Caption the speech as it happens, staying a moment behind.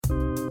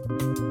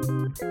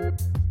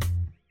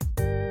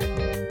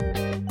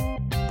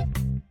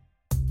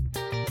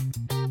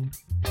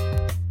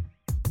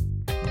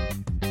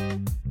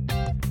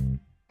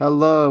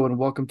Hello and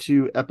welcome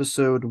to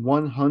episode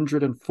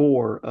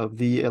 104 of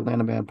the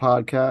Atlanta Man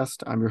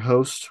podcast. I'm your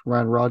host,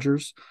 Ryan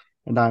Rogers,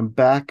 and I'm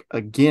back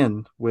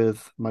again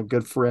with my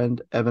good friend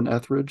Evan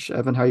Etheridge.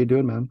 Evan, how you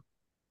doing, man?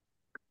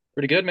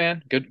 Pretty good,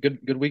 man.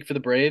 Good week for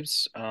the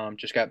Braves.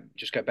 Just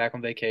got back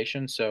on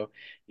vacation, so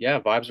yeah,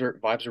 vibes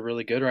are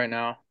really good right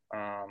now.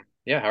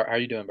 Yeah, how are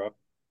you doing, bro?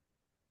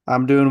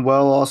 I'm doing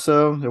well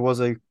also. It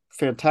was a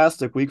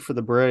fantastic week for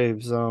the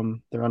Braves.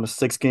 They're on a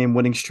six-game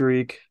winning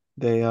streak.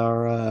 They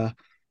are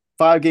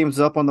 5 games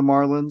up on the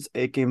Marlins,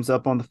 8 games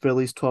up on the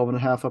Phillies, 12 and a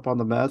half up on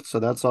the Mets,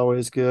 so that's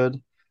always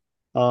good.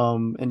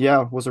 And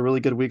yeah, it was a really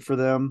good week for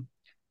them.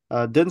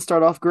 Didn't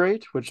start off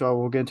great, which I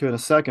will get into in a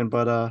second,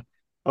 but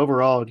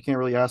overall, you can't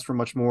really ask for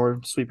much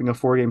more. Sweeping a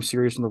 4 game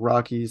series from the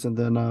Rockies, and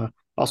then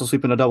also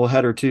sweeping a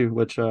doubleheader too,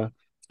 which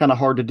it's kind of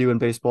hard to do in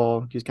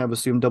baseball. You kind of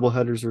assume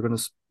doubleheaders are going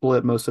to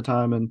split most of the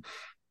time, and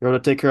you're able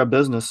to take care of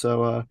business.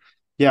 So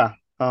yeah,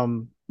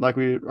 like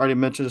we already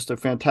mentioned, just a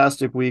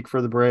fantastic week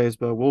for the Braves.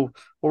 But we'll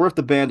rip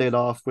the Band-Aid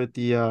off with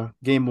the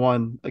game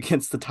one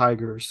against the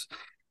Tigers,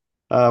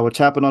 which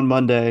happened on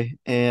Monday.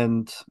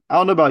 And I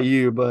don't know about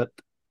you, but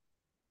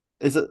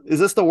is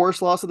this the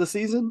worst loss of the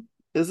season?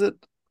 Is it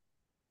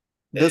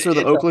this or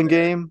the It's up Oakland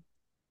there. game?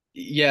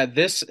 Yeah,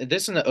 this in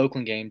the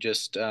Oakland game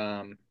just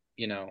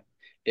you know,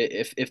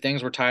 if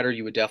things were tighter,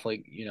 you would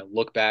definitely,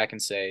 look back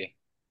and say,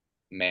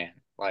 man,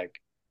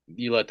 like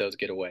you let those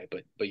get away.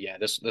 But yeah,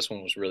 this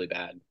one was really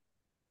bad.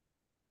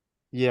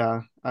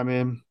 Yeah, I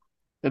mean,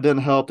 it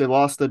didn't help. They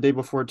lost the day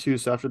before too,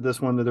 so after this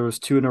one, there was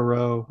two in a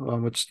row,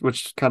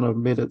 which kind of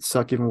made it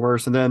suck even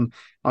worse. And then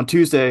on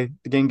Tuesday,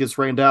 the game gets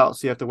rained out,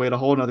 so you have to wait a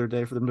whole another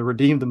day for them to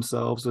redeem.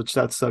 Which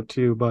that sucked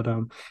too. But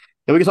yeah,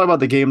 we can talk about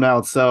the game now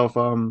itself.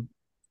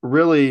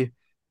 Really,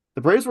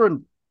 the Braves were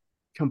in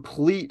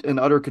complete and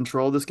utter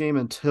control of this game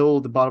until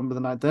the bottom of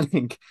the ninth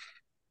inning.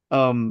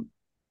 Um,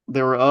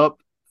 they were up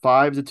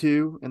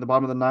 5-2 in the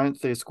bottom of the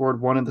ninth. They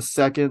scored one in the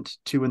second,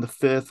 two in the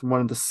fifth,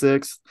 one in the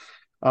sixth.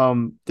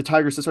 The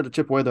Tigers just started to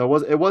chip away though.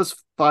 It was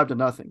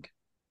 5-0,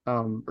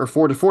 or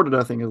 4-4 to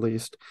nothing at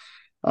least.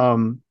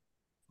 Um,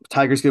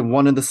 Tigers get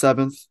one in the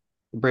seventh.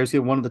 The Braves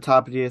get one in the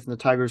top of the eighth, and the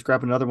Tigers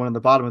grab another one in the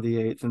bottom of the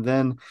eighth. And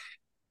then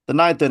the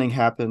ninth inning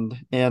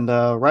happened, and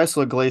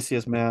Raisel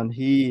Iglesias, man,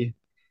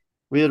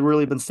 we had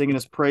really been singing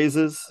his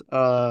praises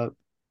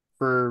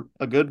for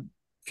a good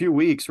few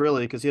weeks,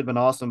 really, because he had been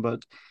awesome,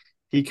 but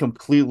he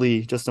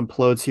completely just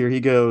implodes here. He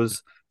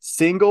goes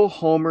single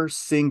homer,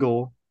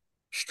 single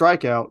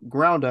strikeout,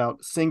 ground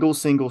out, single,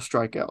 single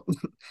strikeout.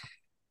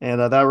 And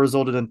that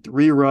resulted in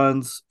 3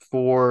 runs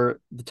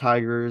for the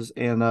Tigers,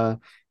 and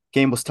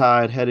game was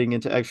tied heading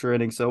into extra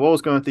innings. So, what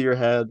was going through your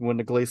head when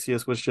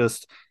Iglesias was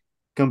just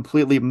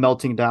completely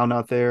melting down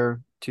out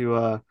there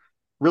to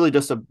really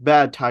just a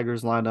bad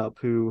Tigers lineup?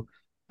 Who,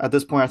 at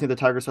this point, I think the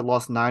Tigers had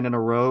lost 9 in a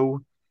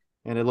row,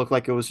 and it looked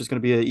like it was just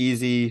going to be an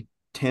easy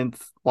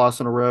 10th loss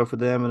in a row for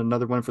them and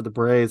another one for the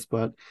Braves.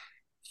 But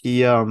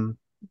he, yeah,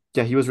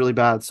 he was really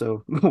bad.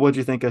 So, what'd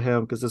you think of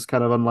him? Because it's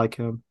kind of unlike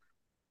him.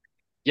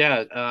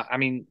 Yeah, I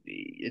mean,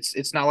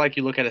 it's not like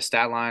you look at a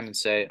stat line and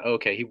say,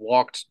 okay, he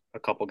walked a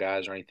couple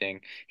guys or anything.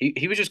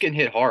 He was just getting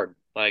hit hard.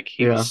 Like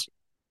Yeah.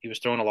 he was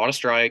throwing a lot of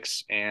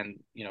strikes, and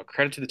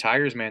credit to the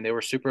Tigers, man. They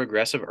were super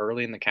aggressive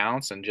early in the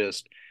counts and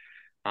just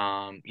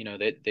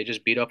they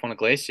just beat up on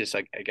Iglesias.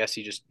 I guess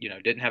he just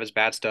didn't have his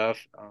bad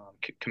stuff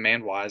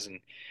command wise,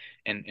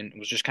 and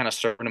was just kind of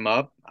serving him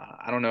up.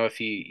 I don't know if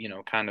he,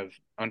 kind of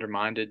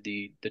undermined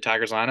the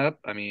Tigers lineup.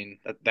 I mean,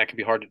 that could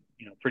be hard to,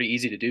 pretty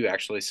easy to do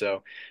actually.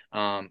 So,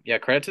 yeah,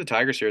 credit to the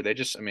Tigers here.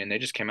 I mean, they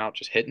just came out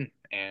just hitting,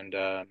 and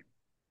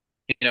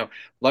you know,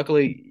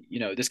 luckily,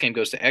 this game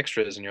goes to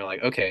extras, and you're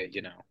like, okay,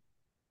 you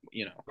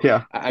know,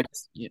 Yeah. I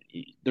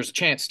there's a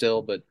chance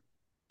still, but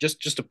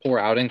just a poor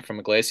outing from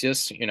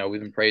Iglesias.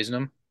 We've been praising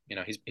him.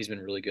 He's been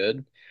really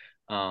good.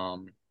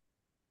 Um,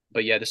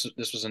 but yeah, this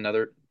was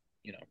another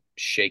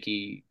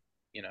shaky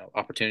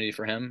opportunity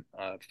for him.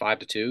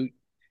 5-2.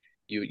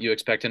 You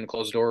expect him to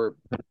close the door,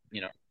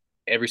 you know,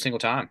 every single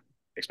time,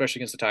 especially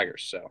against the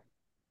Tigers. So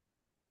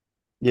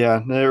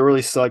Yeah. It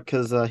really sucked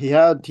because he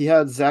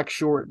had Zach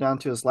Short down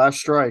to his last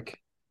strike.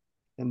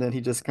 And then he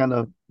just kind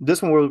of,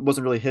 this one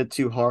wasn't really hit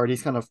too hard.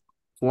 He's kind of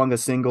flung a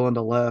single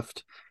into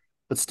left,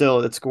 but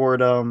still it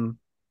scored, I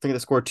think it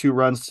scored 2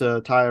 runs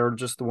to tie, or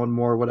just the one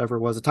more, whatever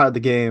it was. It tied the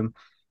game.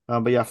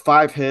 But yeah,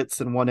 5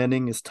 hits in one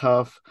inning is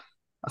tough.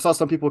 I saw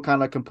some people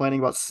kind of complaining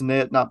about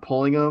Snit not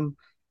pulling him.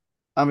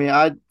 I mean,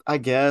 I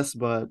guess,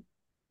 but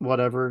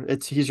whatever.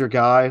 He's your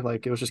guy.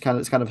 Like, it's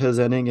kind of his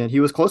inning, and he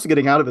was close to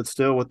getting out of it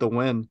still with the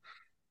win.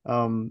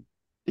 Um,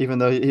 Even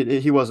though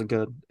he wasn't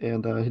good,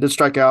 and he did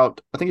strike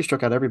out. I think he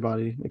struck out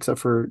everybody except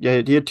for,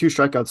 yeah, he had 2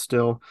 strikeouts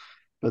still,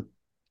 but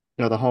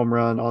the home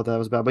run, all that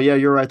was bad. But yeah,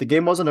 you're right. The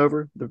game wasn't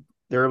over.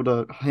 They're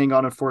able to hang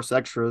on and force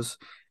extras.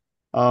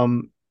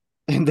 Um,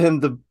 and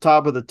then the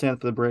top of the 10th of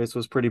the Braves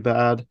was pretty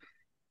bad.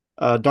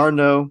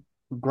 Darno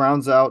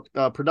grounds out,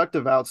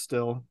 productive out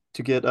still.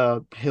 to get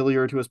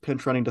Hilliard, who was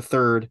pinch running to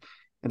third,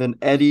 and then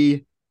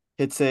Eddie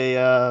hits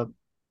a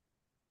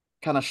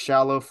kind of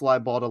shallow fly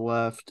ball to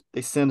left.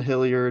 They send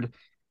Hilliard.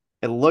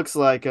 It looks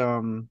like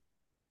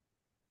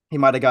he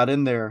might have got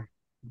in there,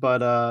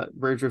 but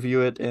Braves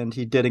review it and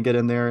he didn't get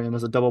in there, and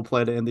there's a double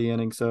play to end the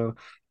inning. So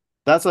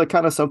that's a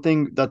kind of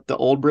something that the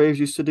old Braves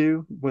used to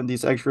do when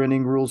these extra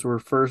inning rules were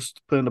first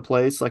put into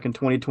place, like in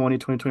 2020,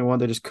 2021.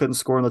 They just couldn't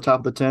score in the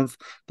top of the 10th.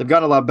 They've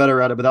gotten a lot better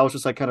at it, but that was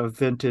just like kind of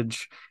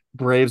vintage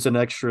Braves and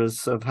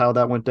extras of how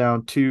that went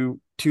down.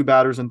 Two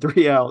batters and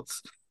three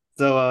outs.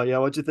 So yeah,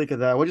 what'd you think of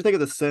that? What'd you think of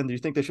the send? Do you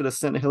think they should have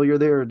sent Hillier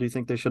there, or do you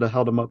think they should have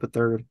held him up at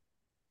third?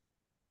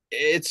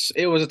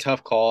 It was a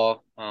tough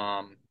call.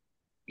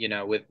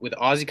 With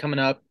Ozzy coming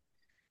up,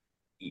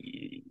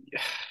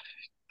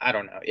 I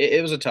don't know.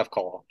 It was a tough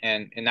call,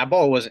 and that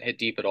ball wasn't hit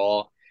deep at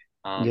all.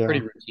 Pretty Yeah,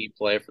 routine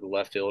play for the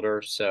left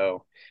fielder.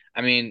 So,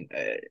 I mean,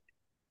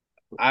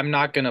 I'm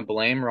not gonna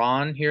blame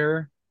Ron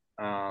here.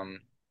 Um,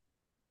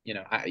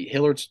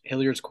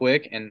 Hilliard's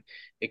quick, and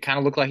it kind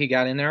of looked like he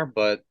got in there,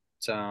 but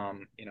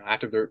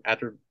after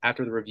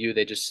the review,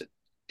 they just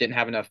didn't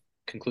have enough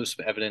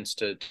conclusive evidence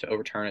to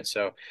overturn it.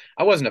 So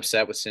I wasn't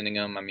upset with sending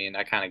him. I mean,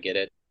 I kind of get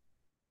it.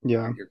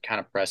 yeah. You're kind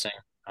of pressing.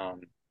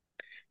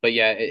 But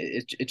yeah,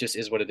 it just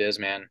is what it is,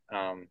 man.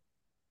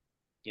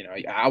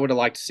 I would have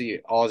liked to see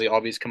Ozzy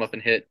Albies come up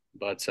and hit,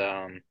 but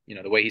the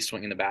way he's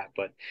swinging the bat,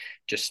 but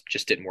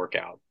just didn't work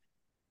out.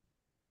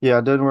 Yeah,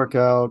 it didn't work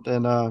out.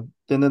 And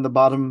then in the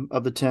bottom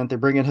of the 10th, they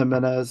bring in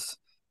Jimenez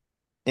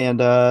and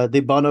they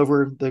bunt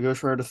over the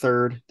Ghost Runner to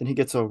third. Then he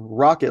gets a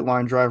rocket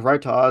line drive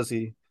right to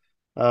Ozzy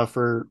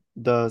for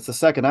the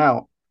second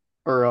out.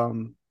 Or oh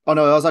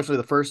no, that was actually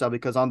the first out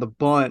because on the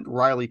bunt,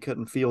 Riley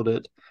couldn't field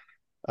it.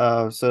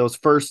 So it was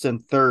first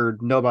and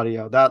third, nobody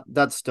out.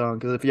 That stung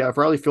because if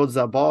Riley fields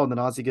that ball and then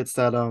Ozzy gets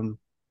that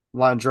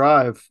line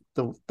drive,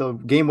 the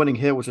game winning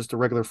hit was just a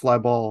regular fly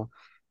ball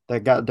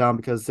that got down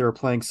because they were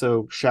playing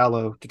so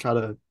shallow to try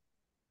to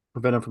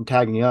prevent him from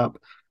tagging up.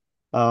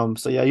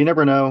 So yeah, you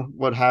never know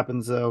what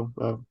happens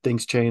though.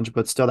 Things change,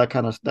 but still that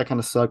kind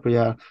of sucked. But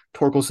yeah,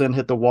 Torkelson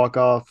hit the walk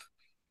off.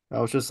 It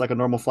was just like a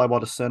normal fly ball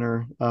to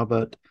center,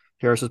 but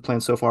Harris is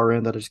playing so far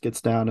in that it just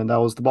gets down, and that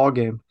was the ball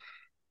game.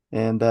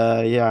 And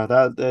yeah,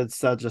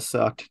 that just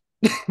sucked.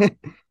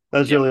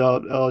 That's Yeah. really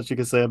all you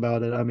can say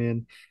about it. I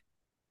mean,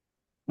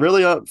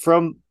 really,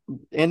 from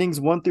innings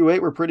 1 through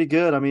 8 were pretty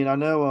good. I mean, I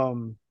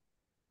know,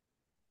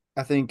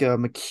 I think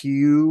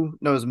McHugh,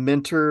 no, it was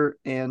Minter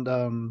and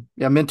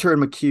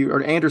McHugh,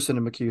 or Anderson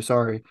and McHugh,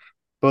 sorry,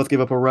 both gave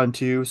up a run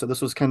too. So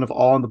this was kind of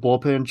all in the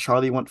bullpen.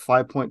 Charlie went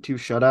 5.2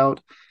 shutout.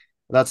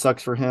 That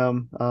sucks for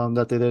him,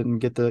 that they didn't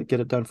get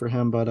it done for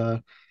him.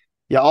 But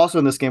yeah, also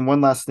in this game, one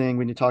last thing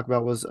we need to talk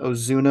about was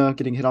Ozuna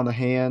getting hit on the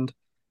hand.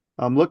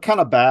 Looked kind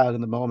of bad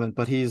in the moment,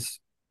 but he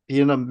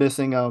ended up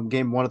missing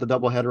game one of the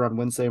doubleheader on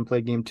Wednesday and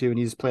played game two, and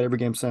he's played every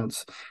game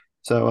since.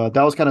 So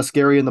that was kind of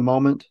scary in the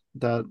moment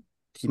that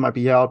he might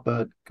be out,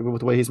 but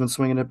with the way he's been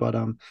swinging it, but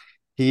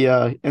he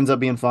ends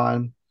up being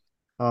fine.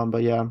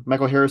 But yeah,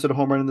 Michael Harris hit a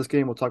home run in this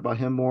game. We'll talk about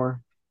him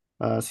more.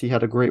 So he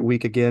had a great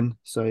week again.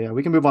 So yeah,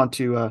 we can move on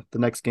to the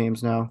next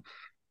games now.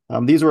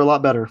 These were a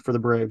lot better for the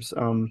Braves.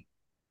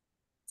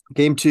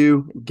 Game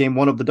two, game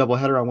one of the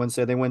doubleheader on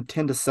Wednesday, they went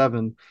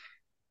 10-7.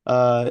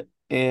 Uh,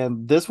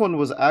 and this one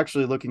was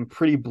actually looking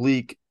pretty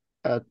bleak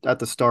at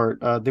the start.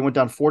 They went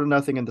down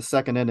 4-0 in the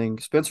second inning.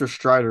 Spencer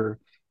Strider,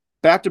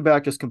 back to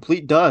back, just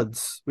complete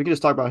duds. We can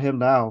just talk about him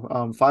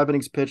now. 5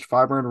 innings pitched,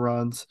 5 earned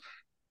runs,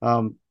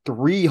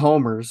 three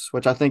homers,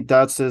 which I think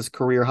that's his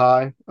career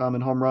high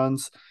in home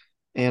runs,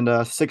 and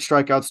 6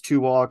 strikeouts, 2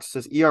 walks.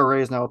 His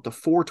ERA is now up to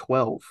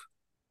 4.12,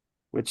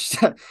 which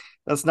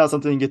that's not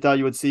something you thought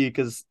you would see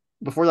because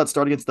before that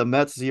start against the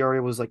Mets, his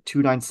ERA was like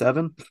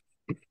 2.97.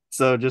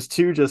 So just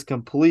two just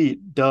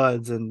complete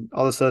duds, and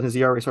all of a sudden his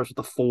ERA starts with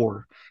a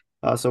 4.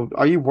 So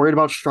are you worried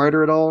about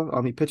Strider at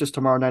all? He pitches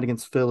tomorrow night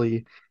against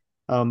Philly.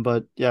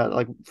 But yeah,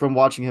 like from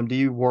watching him, do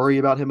you worry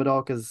about him at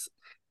all? Because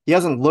he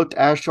hasn't looked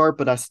as sharp,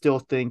 but I still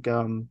think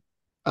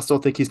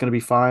he's going to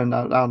be fine.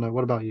 I don't know.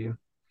 What about you?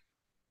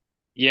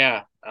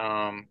 Yeah,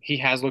 he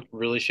has looked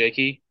really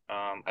shaky.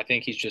 I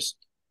think he's just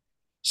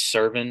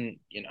serving,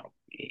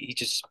 he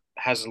just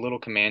has a little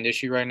command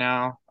issue right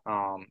now.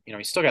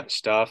 He's still got the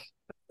stuff,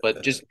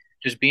 but just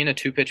being a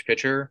two pitch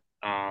pitcher,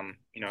 that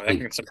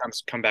can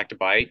sometimes come back to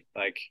bite.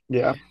 Like,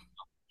 Yeah,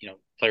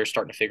 players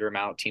starting to figure him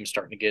out, teams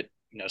starting to get,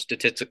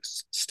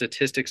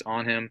 statistics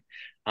on him.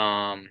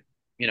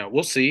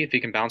 We'll see if he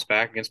can bounce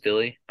back against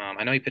Philly.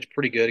 I know he pitched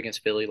pretty good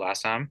against Philly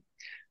last time.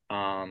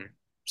 Um,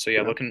 so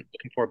yeah, yeah, looking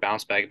for a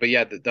bounce back. But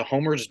yeah, the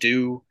homers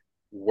do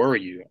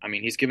worry you. I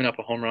mean, he's given up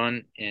a home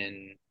run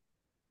in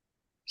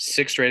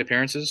 6 straight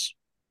appearances.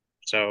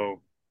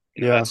 So,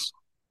 yeah.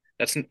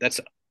 that's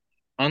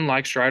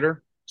unlike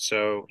Strider.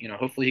 So,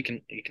 hopefully he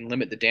can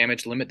limit the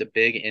damage, limit the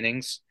big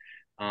innings.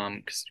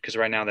 Because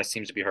right now that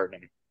seems to be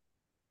hurting him.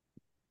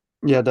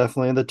 Yeah,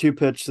 definitely. And the two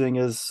pitch thing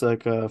is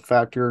like a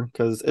factor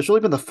because it's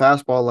really been the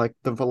fastball. Like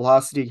the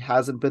velocity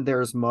hasn't been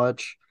there as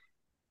much.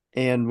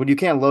 And when you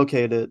can't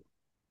locate it,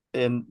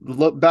 and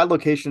bad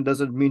location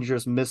doesn't mean you're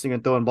just missing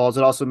and throwing balls.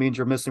 It also means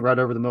you're missing right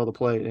over the middle of the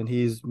plate, and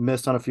he's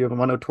missed on a few of them.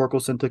 I know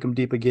Torkelson took him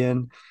deep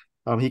again.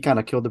 He kind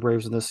of killed the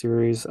Braves in this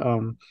series.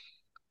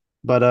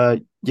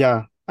 But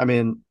yeah, I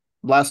mean,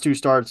 last two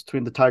starts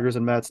between the Tigers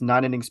and Mets,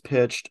 9 innings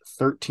pitched,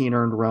 13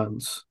 earned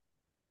runs.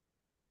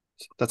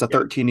 That's a Yep.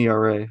 13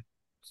 ERA.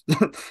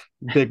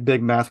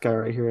 Big math guy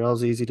right here. That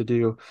was easy to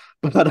do.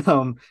 But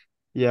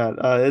yeah,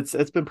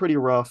 it's been pretty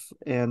rough.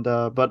 And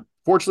but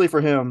fortunately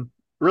for him,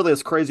 really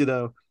it's crazy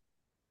though.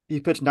 He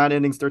pitched 9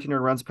 innings, 13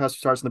 earned runs, past two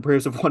starts, and the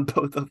Braves have won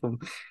both of them.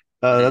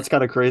 That's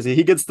kind of crazy.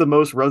 He gets the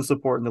most run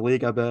support in the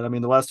league, I bet. I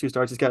mean, the last two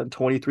starts, he's gotten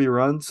 23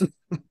 runs.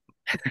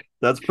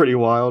 That's pretty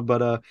wild.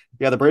 But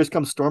yeah, the Braves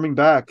come storming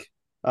back.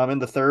 In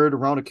the third,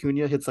 Ron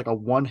Acuna hits like a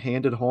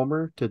one-handed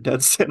homer to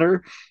dead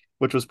center,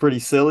 which was pretty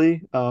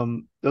silly.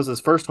 It was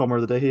his first homer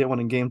of the day. He hit one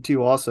in game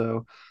two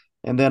also.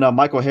 And then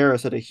Michael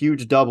Harris hit a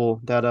huge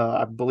double that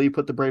I believe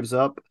put the Braves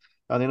up.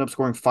 They ended up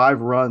scoring 5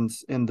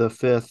 runs in the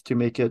fifth to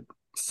make it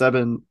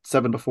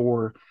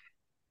 7-4.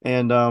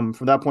 And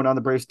from that point on,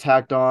 the Braves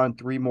tacked on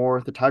three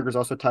more. The Tigers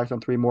also tacked on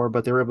three more,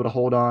 but they were able to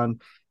hold on,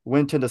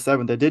 win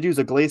 10-7. They did use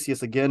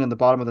Iglesias again in the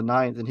bottom of the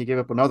ninth, and he gave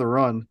up another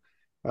run.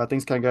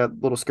 Things kind of got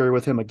a little scary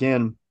with him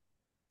again,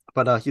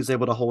 but he was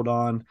able to hold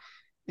on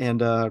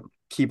and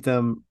keep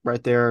them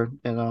right there,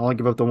 and only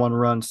give up the one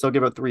run. Still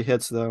give up 3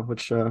 hits though,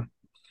 which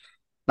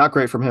not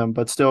great from him,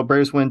 but still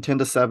Braves win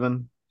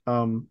 10-7.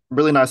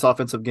 Really nice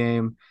offensive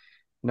game.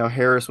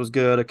 Harris was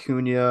good.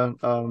 Acuna,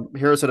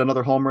 Harris had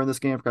another homer in this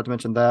game. Forgot to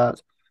mention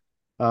that.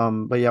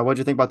 But yeah, what do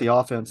you think about the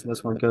offense in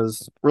this one?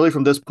 Because really,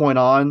 from this point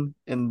on,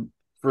 and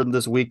from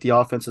this week, the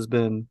offense has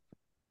been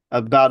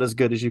about as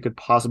good as you could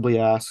possibly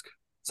ask.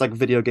 It's like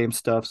video game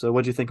stuff. So,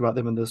 what do you think about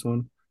them in this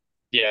one?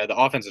 Yeah, the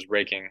offense is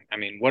raking. I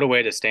mean, what a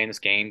way to stay in this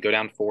game, go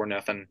down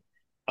 4-0,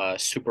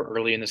 super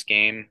early in this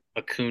game.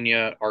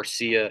 Acuna,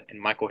 Arcia,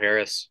 and Michael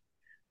Harris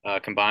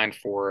combined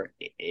for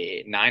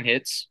 9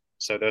 hits.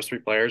 So those three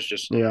players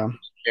just Yeah,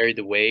 carried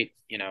the weight.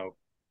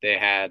 They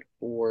had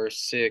four,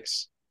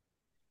 six,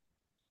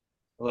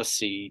 let's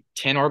see,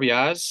 10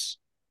 RBIs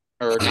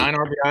or 9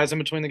 RBIs in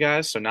between the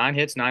guys. So 9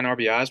 hits, 9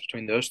 RBIs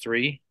between those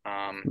three.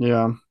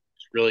 yeah,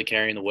 Really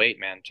carrying the weight,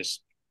 man.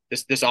 Just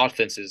this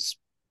offense is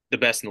the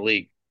best in the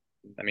league.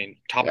 I mean,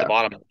 top to yeah.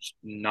 bottom,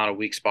 not a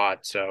weak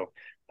spot. So,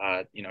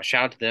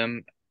 shout out to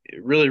them.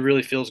 It really,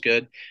 really feels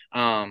good.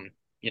 Um,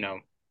 you know,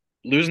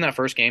 Losing that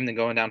first game, then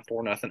going down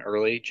 4-0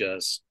 early,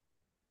 just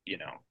you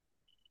know,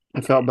 I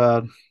felt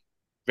bad.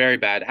 very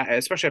bad,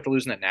 especially after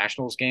losing that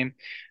Nationals game.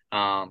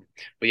 But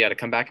yeah, to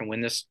come back and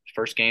win this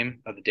first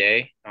game of the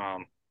day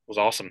was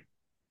awesome.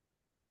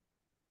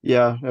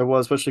 Yeah, it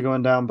was, especially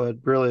going down. But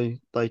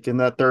really, like in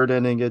that third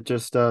inning, it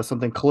just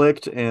something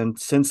clicked, and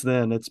since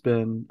then, it's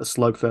been a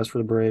slugfest for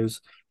the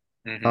Braves.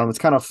 Hmm. It's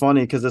kind of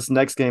funny because this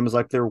next game is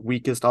like their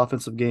weakest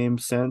offensive game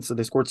since. So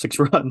they scored 6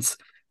 runs.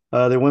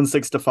 They won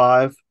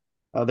 6-5.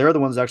 They're the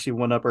ones that actually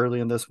went up early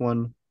in this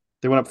one.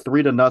 They went up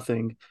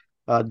 3-0.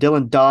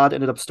 Dylan Dodd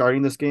ended up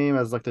starting this game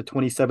as like the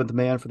 27th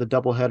man for the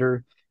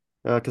doubleheader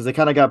because they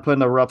kind of got put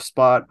in a rough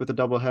spot with the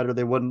doubleheader.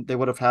 They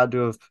would have had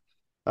to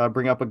have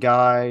bring up a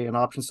guy and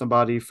option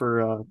somebody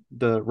for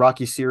the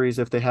Rocky series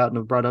if they hadn't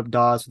have brought up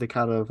Dodd. So they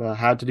kind of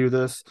had to do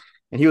this,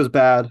 and he was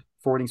bad.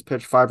 4 innings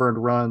pitched, 5 earned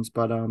runs,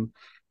 but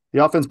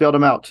the offense bailed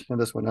him out in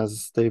this one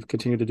as they've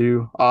continued to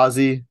do.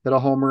 Ozzie hit a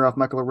homer off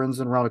Michael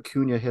Lorenzen. Ron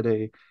Acuna hit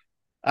a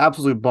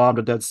absolute bomb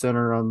to dead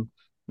center on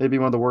maybe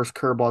one of the worst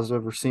curveballs I've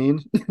ever seen.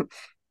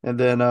 And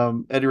then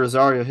Eddie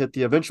Rosario hit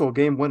the eventual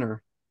game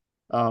winner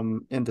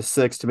in the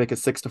sixth to make it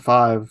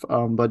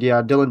 6-5. But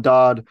yeah, Dylan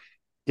Dodd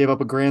gave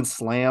up a grand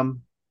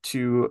slam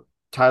to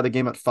tie the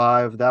game at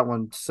 5. That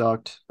one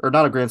sucked, or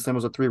not a grand slam, it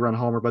was a 3-run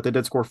homer, but they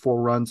did score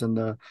 4 runs in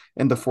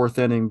the fourth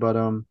inning. But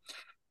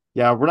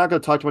yeah, we're not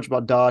going to talk too much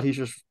about Dodd.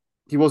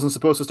 He wasn't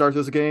supposed to start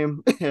this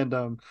game,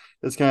 and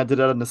this kind of did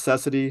out of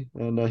necessity,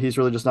 and he's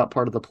really just not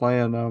part of the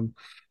plan.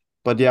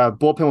 But yeah,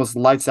 bullpen was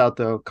lights out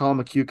though. Colin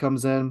McHugh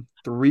comes in,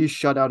 3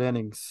 shutout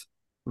innings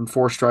and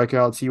 4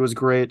 strikeouts. He was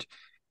great.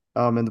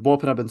 And the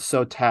bullpen had been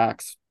so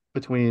taxed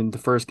between the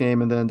first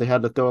game and then they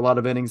had to throw a lot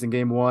of innings in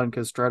game one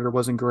because Strider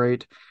wasn't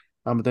great.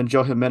 But then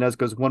Joe Jimenez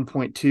goes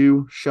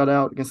 1.2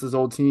 shutout against his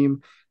old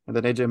team. And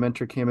then AJ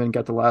Minter came in,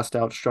 got the last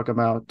out, struck him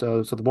out.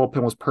 So the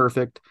bullpen was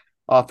perfect.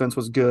 Offense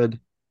was good.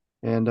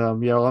 And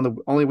yeah, on the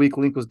only weak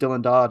link was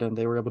Dylan Dodd, and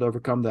they were able to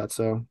overcome that.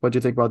 So what do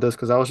you think about this?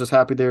 Because I was just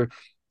happy they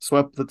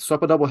swept a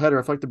doubleheader.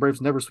 I feel like the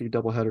Braves never sweep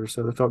doubleheaders,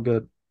 so it felt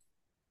good.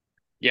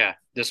 Yeah,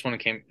 This one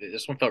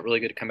felt really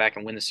good to come back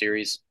and win the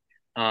series.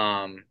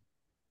 Um,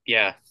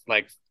 yeah,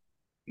 like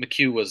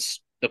McHugh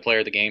was the player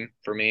of the game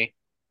for me.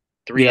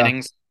 Three Yeah,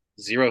 innings,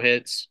 0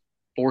 hits,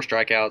 4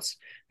 strikeouts.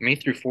 I mean,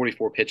 he threw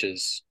 44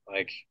 pitches.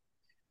 Like,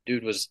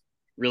 dude was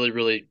really,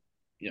 really,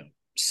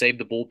 saved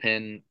the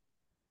bullpen,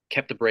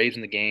 kept the Braves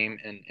in the game,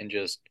 and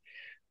just,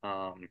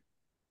 um,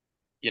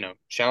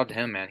 shout out to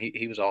him, man.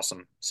 He was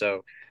awesome.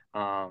 So,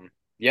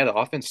 yeah, the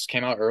offense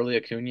came out early.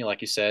 Acuna,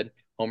 like you said,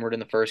 homered in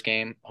the first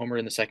game, homered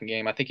in the second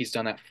game. I think he's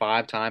done that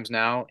 5 times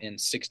now in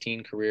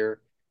 16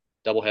 career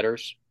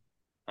doubleheaders.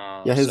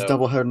 Yeah, his So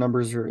doubleheader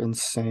numbers are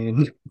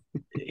insane.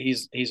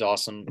 he's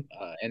awesome.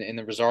 And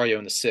the Rosario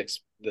in the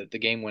sixth, the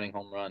game winning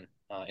home run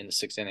in the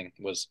sixth inning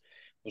was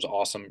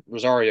awesome.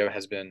 Rosario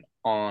has been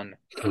on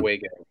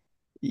fuego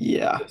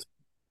Yeah. this,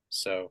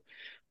 so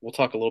we'll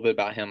talk a little bit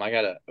about him. I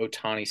got a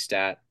Otani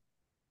stat,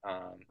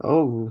 um,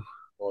 Oh,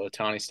 or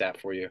Otani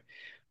stat for you,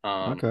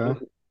 okay.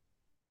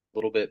 a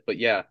little bit. But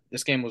yeah,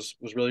 this game was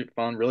really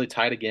fun, really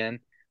tight again.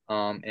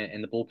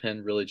 And the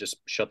bullpen really just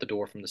shut the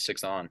door from the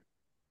sixth on.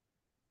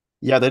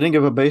 Yeah, they didn't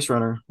give a base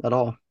runner at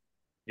all.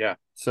 Yeah,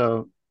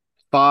 So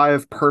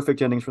five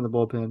perfect innings from the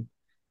bullpen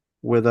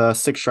with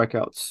six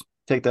strikeouts.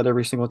 Take that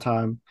every single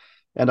time.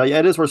 And yeah,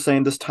 it is worth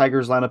saying this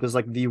Tigers lineup is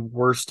like the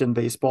worst in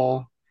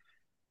baseball.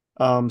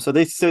 So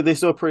they said they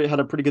still pretty had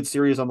a pretty good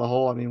series on the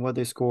whole. I mean, what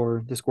they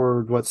score? They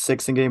scored what,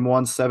 six in game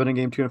one, seven in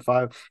game two, and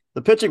five.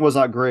 The pitching was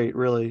not great,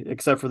 really,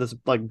 except for this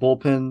like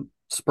bullpen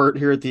spurt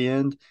here at the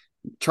end.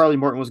 Charlie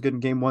Morton was good in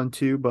game one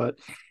too, but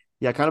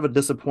yeah, kind of a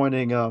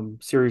disappointing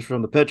series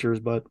from the pitchers,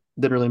 but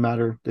didn't really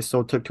matter. They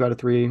still took two out of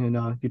three,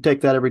 and you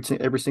take that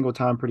every single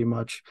time pretty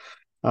much.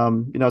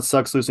 It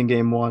sucks losing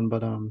game one,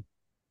 but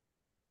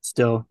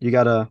still, you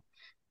gotta.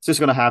 It's just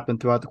gonna happen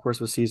throughout the course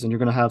of the season. You're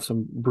gonna have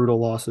some brutal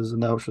losses,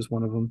 and that was just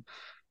one of them.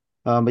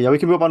 But yeah, we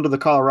can move on to the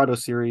Colorado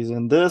series,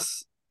 and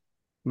this,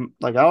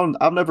 like,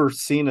 I've never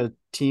seen a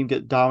team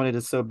get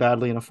dominated so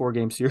badly in a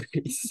four-game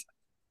series.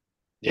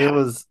 It yeah,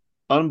 was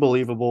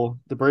unbelievable.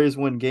 The Braves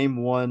win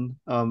game one,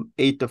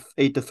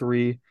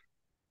 8-3.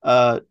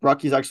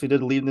 Rockies actually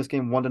did lead in this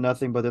game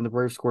 1-0, but then the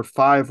Braves scored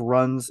five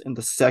runs in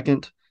the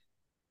second.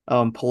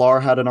 Pilar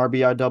had an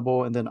RBI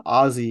double, and then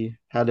Ozzy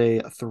had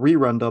a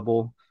three-run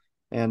double,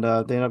 and they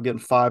ended up getting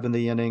five in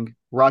the inning.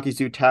 Rockies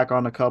do tack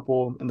on a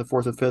couple in the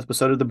fourth and fifth, but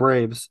so did the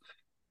Braves.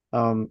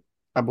 Um,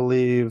 I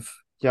believe,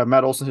 yeah,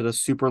 Matt Olson hit a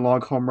super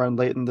long home run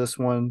late in this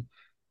one.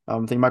 I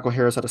think Michael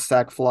Harris had a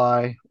sac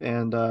fly,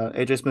 and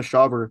AJ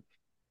Smith-Shawver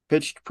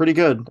pitched pretty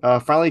good.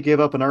 Finally gave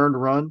up an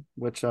earned run,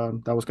 which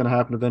that was going to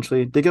happen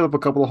eventually. They gave up a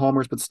couple of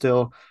homers, but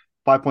still,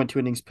 5.2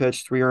 innings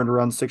pitched, three earned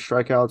runs, six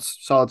strikeouts,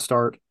 solid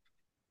start.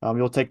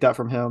 You'll take that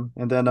from him.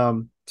 And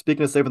then,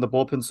 speaking of saving the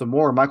bullpen some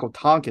more, Michael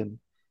Tonkin,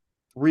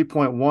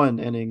 3.1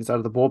 innings out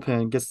of the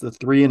bullpen, gets the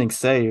three-inning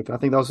save. I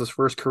think that was his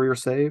first career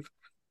save.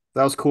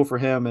 That was cool for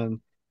him.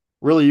 And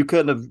really, you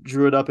couldn't have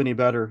drew it up any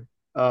better.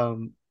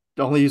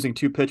 Only using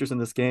two pitchers in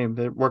this game,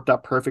 it worked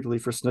out perfectly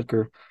for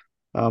Snitker.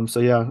 So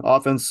yeah,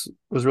 offense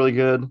was really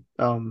good.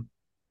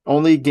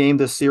 Only game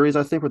this series,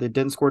 I think, where they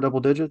didn't score double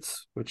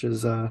digits, which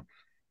is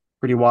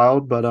pretty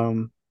wild. But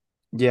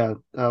yeah,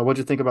 what'd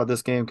you think about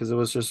this game? Because it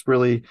was just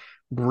really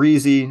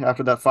breezy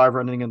after that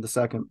five-run inning in the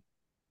second.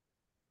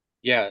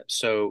 yeah.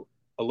 So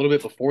a little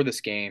bit before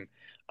this game,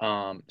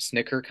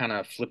 Snicker kind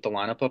of flipped the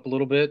lineup up a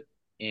little bit,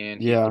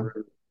 and Yeah,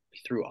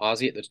 he threw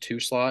Ozzy at the two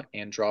slot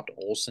and dropped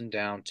Olson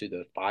down to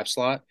the five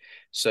slot.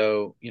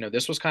 So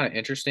this was kind of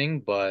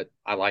interesting, but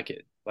I like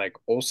it. Like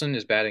Olson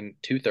is batting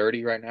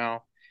 230 right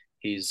now.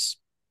 He's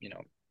you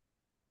know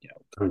you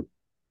know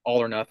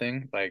all or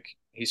nothing. Like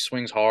he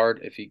swings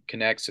hard. If he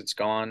connects, it's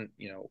gone.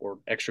 Or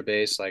extra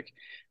base. Like,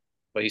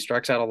 but he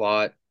strikes out a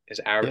lot.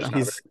 His average yeah, is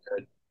not very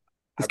good.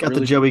 he's I've got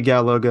the really Joey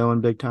Gallo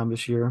going big time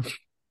this year.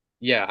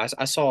 Yeah,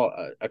 I saw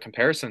a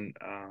comparison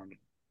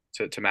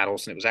to Matt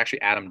Olson. It was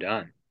actually Adam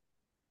Dunn.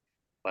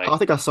 I Like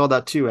think I saw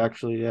that too,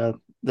 actually. Yeah,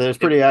 that's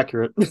it, pretty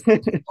accurate.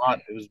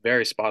 it was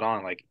very spot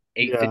on. Like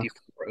Yeah,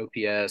 854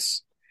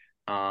 OPS.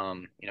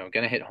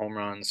 Gonna hit home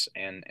runs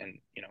and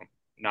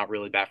not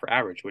really bad for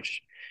average,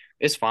 which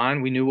is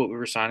fine. We knew what we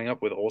were signing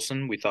up with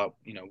Olson. We thought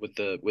with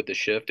the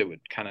shift it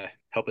would kind of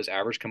help his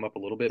average come up a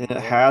little bit and it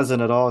more.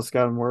 hasn't at all. It's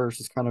gotten worse.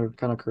 It's kind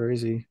of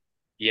crazy.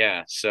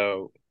 Yeah,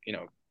 so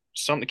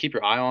something to keep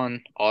your eye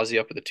on. Ozzy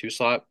up at the two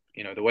slot.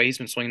 The way he's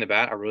been swinging the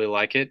bat, I really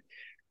like it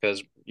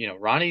because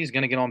Ronnie's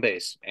gonna get on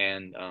base,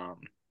 and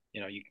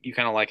you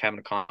kind of like having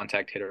a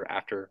contact hitter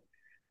after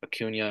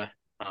Acuna.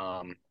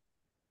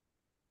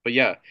 But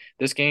yeah,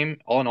 this game,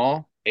 all in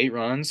all, 8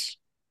 runs.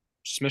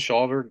 Smith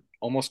Shawver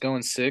almost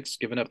going six,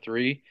 giving up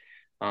three.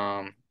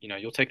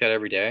 You'll take that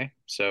every day.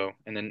 So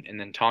and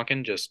then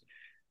Tonkin just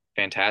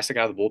fantastic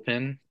out of the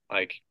bullpen.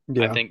 Like I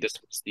Yeah. think this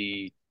was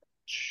the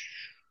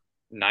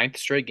ninth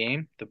straight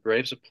game the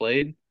Braves have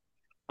played.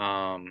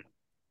 Um,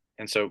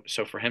 and so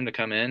for him to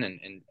come in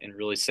and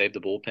really save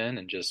the bullpen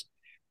and just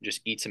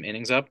eat some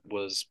innings up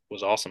was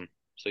awesome.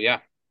 So yeah,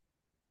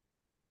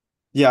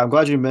 Yeah, I'm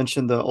glad you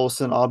mentioned the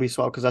Olsen Albie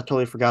swap because I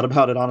totally forgot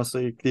about it.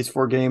 Honestly, these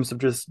four games have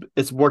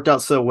it's worked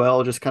out so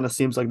well. It just kind of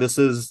seems like this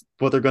is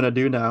what they're gonna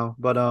do now.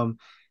 But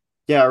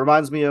yeah, it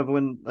reminds me of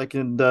when like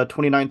in the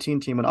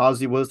 2019 team when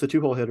Ozzy was the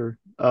two-hole hitter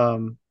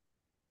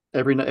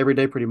every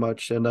day pretty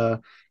much. And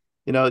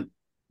you know,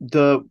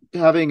 the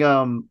having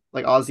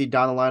like Ozzy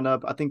down the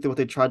lineup, I think that what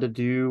they tried to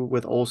do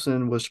with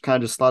Olsen was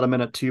kind of just slot him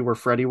in at two where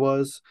Freddie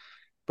was.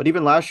 But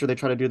even last year they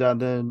tried to do that,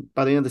 and then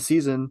by the end of the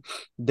season,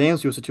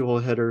 Dansby was a two-hole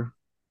hitter,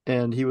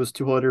 and he was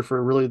two-hole hitter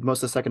for really most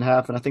of the second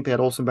half. And I think they had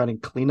Olsen batting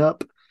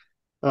cleanup,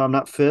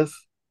 not fifth.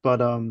 But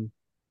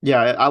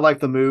yeah, I like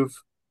the move.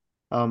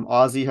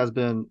 Ozzy has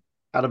been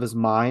out of his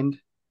mind.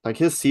 like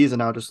his season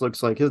now just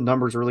looks like his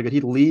numbers are really good.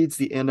 He leads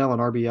the NL in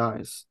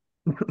RBIs,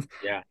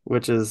 Yeah.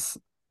 which is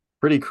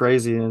pretty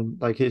crazy. And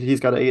like he's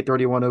got an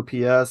 831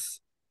 OPS.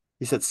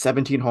 He's hit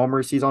 17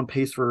 homers. He's on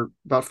pace for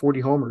about 40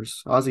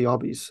 homers, Ozzy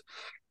Albies,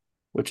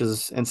 which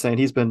is insane.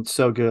 He's been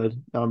so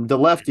good. The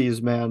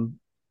lefties, man,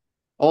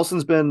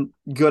 Olson's been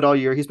good all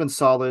year. He's been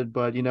solid,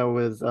 but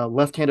with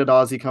left-handed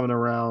Ozzy coming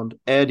around,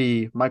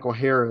 Eddie, Michael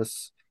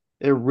Harris,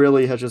 it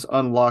really has just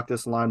unlocked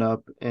this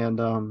lineup.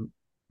 And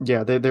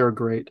yeah, they were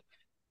great,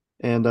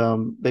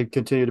 and they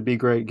continue to be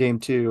great. Game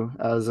two,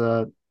 as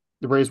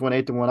the Rays won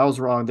 8-1. I was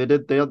wrong. They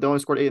only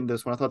scored 8 in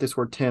this one. I thought they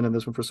scored 10 in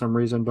this one for some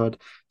reason, but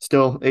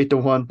still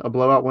 8-1, a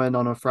blowout win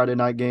on a Friday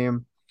night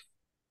game.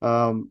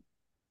 Um,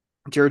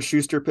 Jared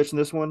Schuster pitching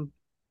this one.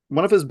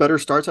 One of his better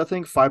starts, I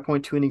think.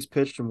 5.2 innings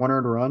pitched and 1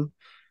 earned run.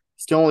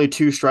 Still only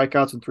 2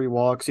 strikeouts and 3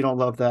 walks. You don't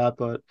love that,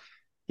 but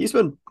he's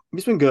been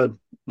good.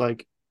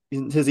 Like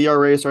his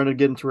ERA is starting to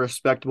get into a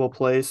respectable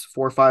place,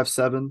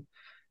 4.57.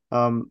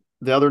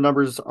 The other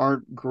numbers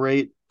aren't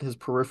great. His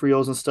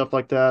peripherals and stuff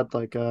like that,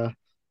 like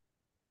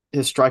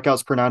his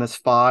strikeouts per nine is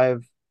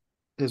 5.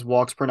 His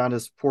walks per nine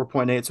is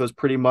 4.8. So it's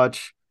pretty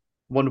much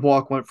one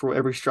walk went for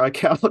every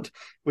strikeout,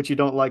 which you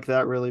don't like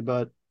that really,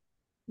 but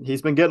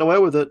he's been getting away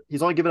with it.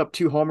 He's only given up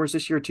 2 homers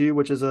this year too,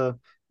 which is a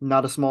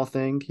not a small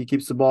thing. He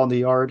keeps the ball in the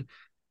yard.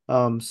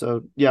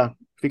 So yeah,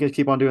 if he can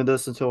keep on doing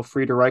this until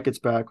Frieder Reich gets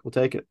back, we'll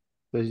take it.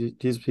 But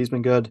he's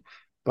been good.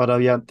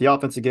 But yeah, the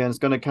offense again is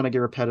going to kind of get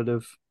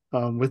repetitive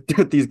with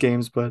these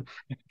games. But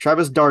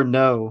Travis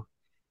d'Arnaud,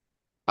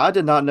 I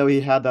did not know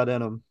he had that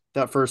in him.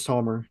 That first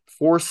homer,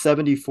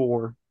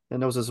 474,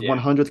 and it was his Yeah.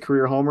 100th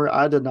career homer.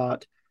 I did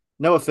not.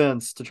 No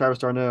offense to Travis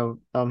d'Arnaud,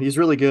 he's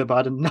really good, but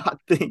I did not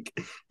think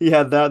he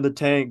had that in the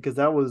tank because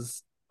that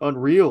was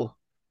unreal.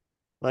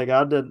 Like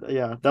I did,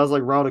 yeah, that was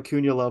like Ronald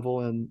Acuna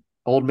level, and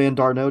old man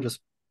d'Arnaud just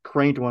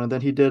cranked one, and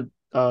then he did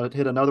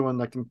hit another one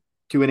like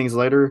 2 innings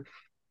later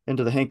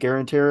into the Hank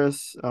Aaron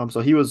terrace. So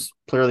he was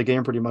player of the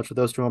game pretty much with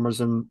those 2 homers,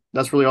 and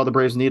that's really all the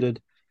Braves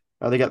needed.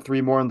 They got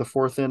 3 more in the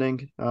fourth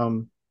inning.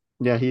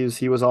 Yeah,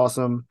 he was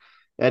awesome.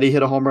 Eddie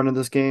hit a home run in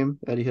this game.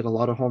 Eddie hit a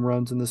lot of home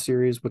runs in this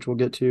series, which we'll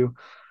get to.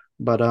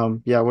 But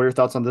yeah, what are your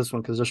thoughts on this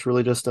one? Because it's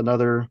really just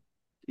another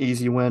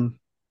easy win.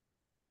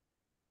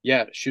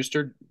 Yeah,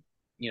 Schuster,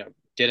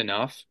 did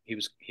enough. He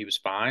was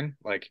fine.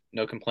 Like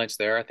no complaints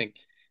there. I think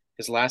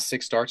his last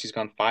 6 starts, he's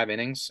gone 5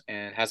 innings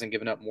and hasn't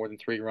given up more than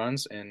 3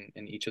 runs in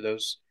each of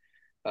those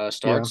Yeah,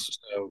 starts.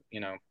 So,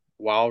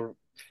 while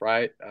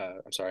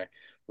I'm sorry,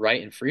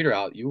 Wright and Fried are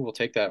out, you will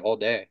take that all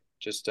day.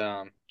 Just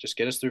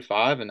get us through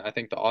 5, and I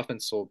think the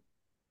offense will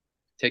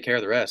take care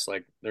of the rest.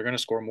 Like they're going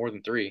to score more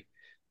than 3,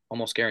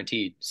 almost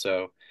guaranteed.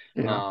 So,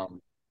 yeah.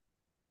 um,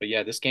 but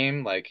yeah, this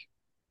game, like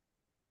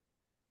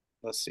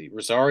let's see,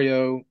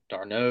 Rosario,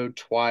 d'Arnaud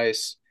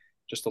twice.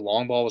 Just the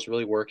long ball was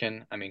really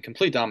working. I mean,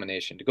 complete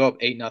domination to go up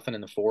 8-0 in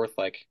the fourth.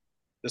 Like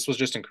this was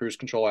just in cruise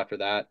control after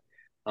that.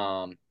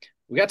 Um,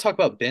 we got to talk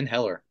about Ben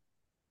Heller.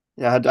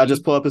 Yeah, I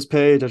just He, pull up his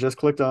page. I just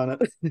clicked on it.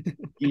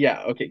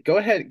 yeah, okay. Go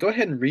ahead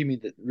and read me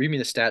the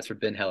stats for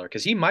Ben Heller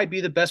because he might be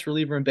the best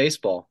reliever in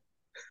baseball.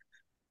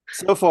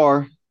 So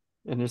far,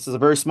 and this is a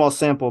very small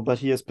sample, but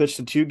he has pitched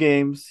in 2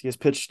 games. He has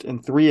pitched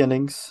in 3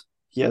 innings.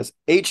 He has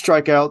 8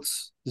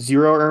 strikeouts,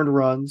 0 earned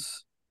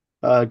runs.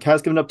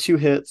 Has given up 2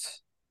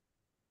 hits,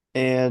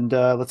 and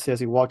let's see, has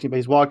he walked anybody?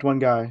 He's walked one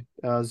guy.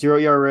 0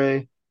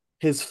 ERA.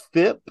 His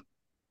FIP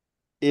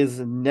is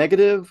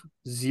negative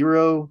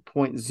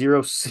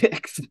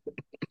 0.06,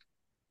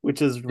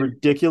 which is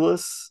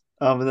ridiculous.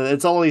 And then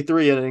it's only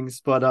 3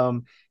 innings, but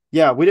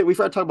yeah, we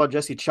forgot to talk about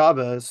Jesse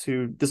Chavez,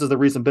 who this is the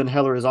reason Ben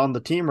Heller is on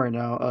the team right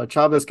now.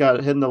 Chavez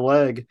got hit in the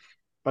leg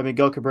by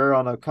Miguel Cabrera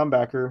on a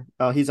comebacker.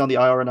 He's on the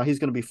IR right now. He's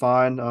going to be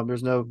fine.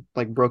 There's no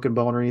like broken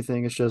bone or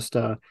anything. It's just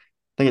I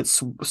think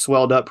it's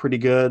swelled up pretty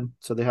good,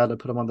 so they had to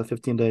put him on the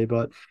 15-day.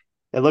 But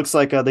it looks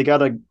like they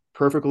got a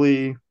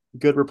perfectly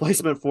good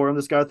replacement for him.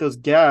 This guy throws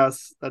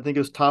gas. I think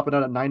it was topping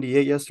out at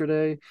 98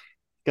 yesterday.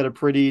 Got a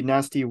pretty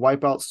nasty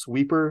wipeout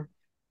sweeper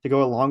to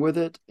go along with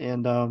it.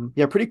 And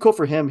yeah, pretty cool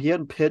for him. He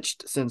hadn't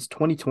pitched since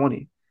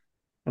 2020.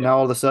 And Yeah, now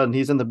all of a sudden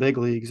he's in the big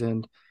leagues,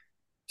 and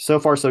so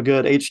far so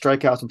good. 8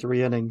 strikeouts in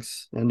 3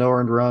 innings and no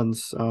earned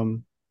runs.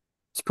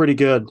 It's pretty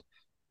good.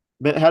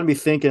 It had me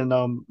thinking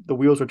the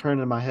wheels were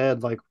turning in my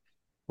head like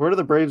who are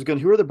the Braves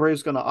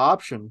gonna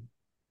option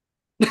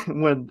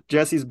when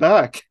Jesse's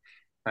back?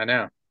 I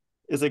know.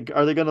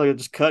 Are they gonna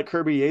just cut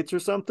Kirby Yates or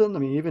something? I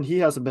mean, even he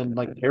hasn't been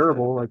like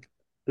terrible. Like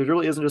there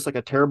really isn't just like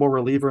a terrible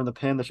reliever in the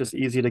pen that's just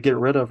easy to get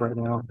rid of right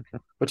now,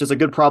 which is a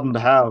good problem to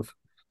have.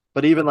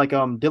 But even like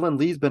Dylan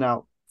Lee's been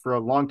out for a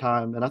long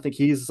time, and I think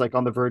he's like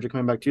on the verge of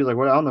coming back too. Like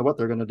what I don't know what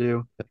they're gonna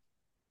do.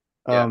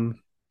 Yeah,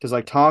 Because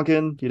like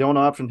Tonkin, you don't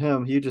option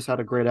him. He just had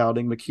a great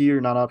outing. McKee,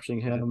 you're not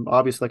optioning him.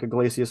 Obviously, like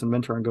Iglesias and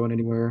Minter aren't going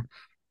anywhere.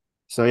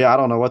 So yeah, I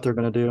don't know what they're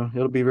gonna do.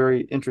 It'll be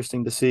very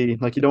interesting to see.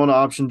 Like you don't want to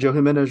option Joe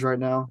Jimenez right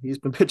now. He's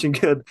been pitching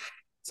good.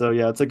 So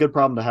yeah, it's a good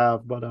problem to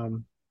have. But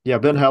yeah,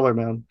 Ben Heller,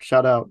 man,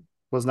 shout out.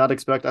 Was not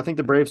expect. I think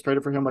the Braves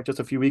traded for him like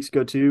just a few weeks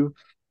ago too.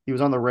 He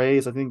was on the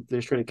Rays. I think they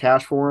just traded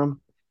cash for him.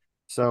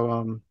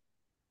 So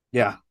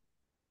Yeah,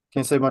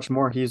 can't say much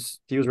more. He was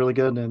really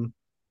good, and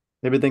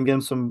maybe then give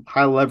him some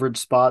high leverage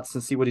spots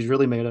and see what he's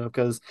really made of.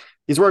 Because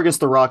he's were against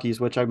the Rockies,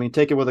 which I mean,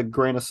 take it with a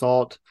grain of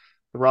salt.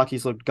 The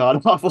Rockies looked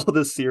god awful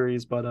this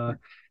series, but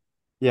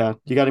yeah.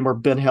 You got any more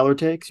Ben Heller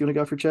takes you want to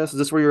go off your chest? Is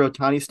this where your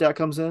Otani stat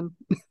comes in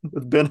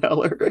with Ben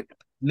Heller?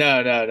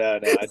 No, no, no,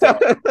 no, I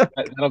don't.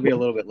 That'll be a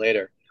little bit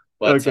later.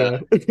 But Okay.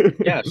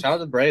 yeah, shout out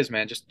to the Braves,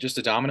 man. Just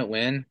a dominant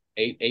win,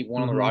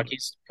 8-1 on the hmm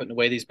Rockies, putting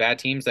away these bad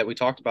teams that we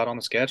talked about on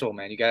the schedule,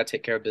 man. You got to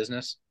take care of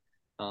business.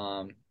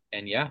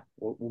 And yeah,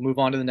 we'll move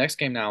on to the next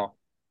game now.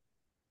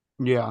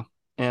 Yeah.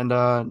 And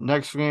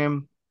next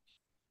game,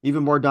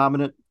 even more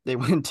dominant. They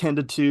win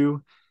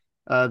 10-2.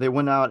 They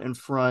went out in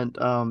front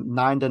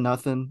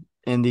 9-0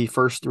 in the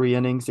first three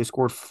innings. They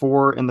scored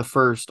four in the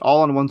first,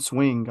 all on one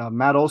swing.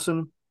 Matt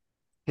Olson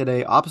hit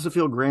a opposite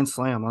field grand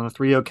slam on a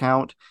 3-0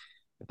 count.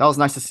 That was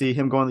nice to see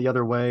him going the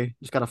other way.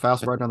 Just got a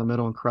fastball right down the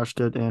middle and crushed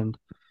it. And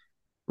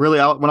really,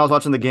 when I was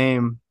watching the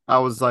game, I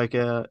was like,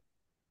 in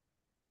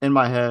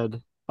my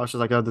head, I was just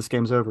like, oh, this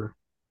game's over.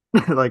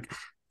 Like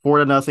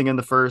 4-0 in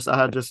the first.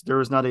 There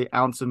was not an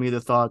ounce of me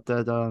that thought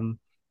that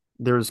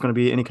there was going to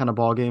be any kind of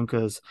ball game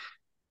because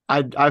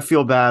I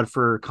feel bad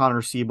for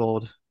Connor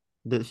Siebold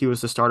that he was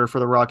the starter for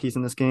the Rockies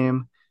in this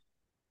game.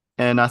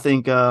 And I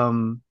think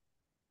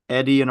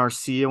Eddie and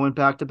Arcia went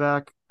back to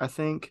back, I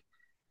think.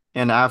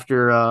 And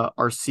after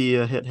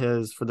Arcia hit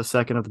his for the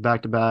second of the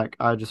back to back,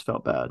 I just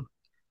felt bad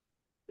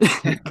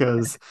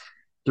because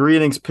 3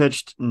 innings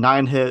pitched,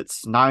 9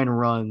 hits, 9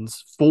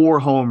 runs, 4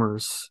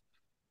 homers.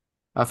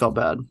 I felt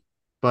bad,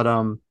 but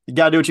you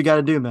gotta do what you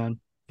gotta do, man.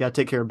 You gotta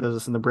take care of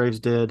business, and the Braves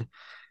did.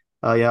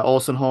 Yeah,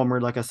 Olson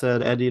homered, like I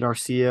said. Eddie and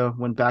Arcia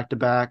went back to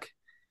back.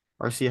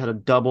 Arcia had a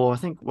double. I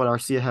think what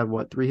Arcia had,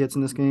 what, 3 hits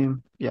in this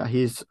game? Yeah,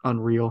 he's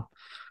unreal.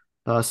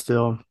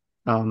 Still,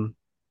 um,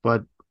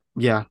 but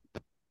yeah,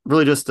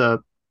 really just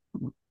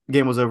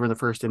game was over in the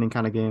first inning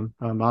kind of game.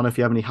 I don't know if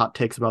you have any hot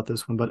takes about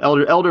this one, but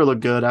Elder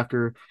looked good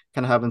after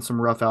kind of having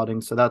some rough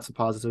outings, so that's a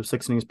positive.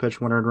 6 innings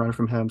pitched, 1 earned run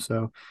from him.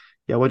 So,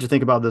 yeah, what'd you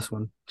think about this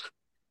one?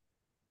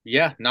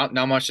 Yeah, not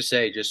much to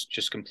say.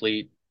 Just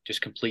complete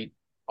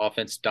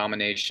offense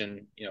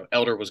domination.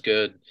 Elder was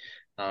good.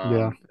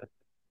 Yeah, Um,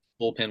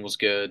 Bullpen was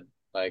good.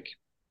 Like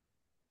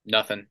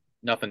nothing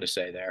to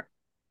say there.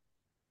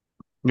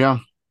 yeah,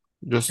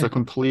 just a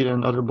complete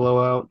and utter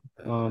blowout.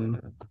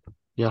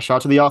 Yeah, shout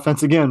out to the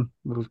offense again.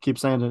 We'll keep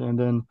saying it, and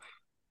then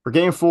for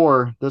Game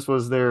 4, this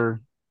was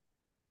their,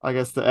 I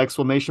guess, the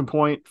exclamation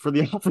point for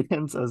the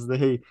offense as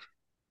they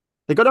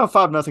go down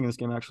 5-0 in this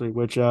game actually,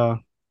 which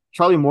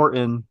Charlie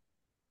Morton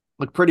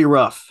looked pretty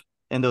rough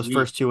in those Ye-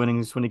 first 2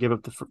 innings when he gave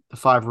up the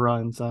 5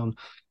 runs.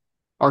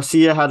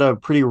 Arcia had a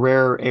pretty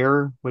rare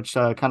error, which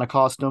kind of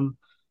cost him.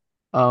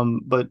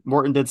 But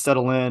Morton did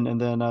settle in, and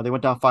then they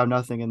went down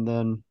 5-0, and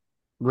then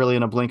really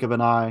in a blink of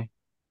an eye,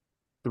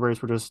 the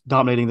Braves were just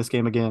dominating this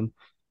game again.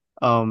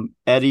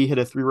 Eddie hit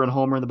a 3-run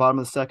homer in the bottom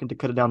of the second to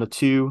cut it down to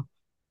two.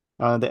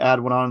 They add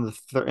one on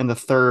in in the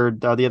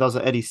third. That was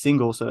an Eddie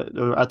single.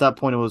 So at that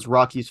point, it was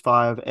Rockies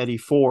 5, Eddie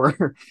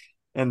 4.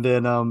 And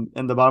then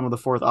in the bottom of the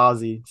fourth,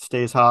 Ozzy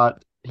stays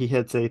hot. He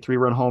hits a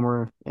 3-run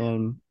homer.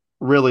 And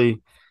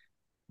really,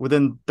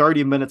 within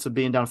 30 minutes of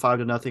being down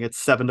 5-0, it's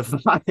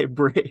 7-5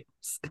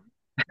 Braves.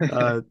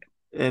 Uh,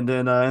 and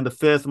then in the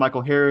fifth,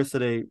 Michael Harris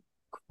hit a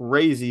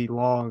crazy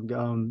long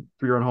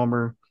 3-run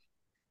homer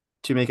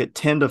to make it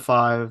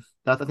 10-5.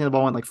 I think the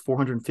ball went like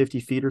 450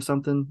 feet or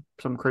something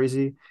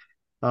crazy.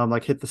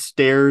 Like hit the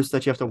stairs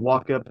that you have to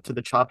walk up to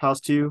the chop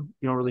house to. You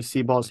don't really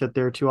see balls hit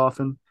there too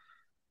often.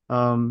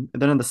 And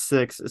then in the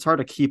sixth, it's hard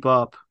to keep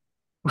up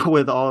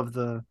with all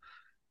the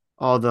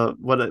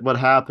what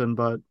happened,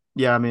 but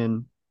yeah, I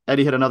mean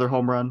Eddie hit another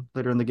home run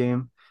later in the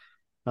game.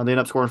 They end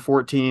up scoring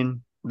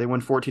 14. They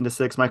win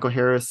 14-6. Michael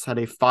Harris had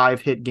a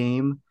 5-hit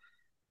game,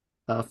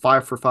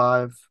 5 for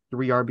 5,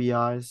 3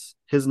 RBIs.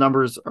 His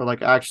numbers are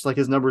like actually like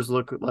his numbers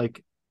look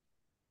like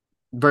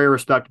very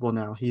respectable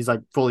now. He's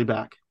like fully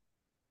back,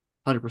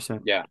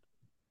 100%. Yeah,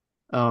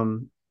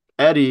 Um,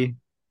 Eddie,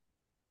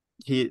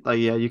 he like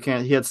yeah, you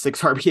can't. He had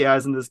 6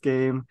 RBIs in this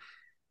game.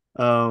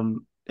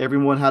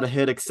 Everyone had a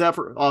hit except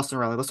for Austin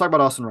Riley. Let's talk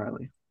about Austin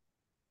Riley.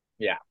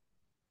 yeah,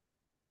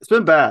 It's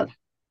been bad.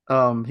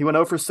 He went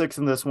 0 for 6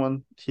 in this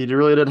one. He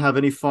really didn't have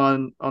any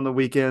fun on the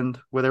weekend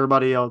with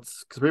everybody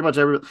else because pretty much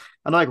I know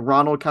like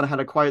Ronald kind of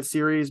had a quiet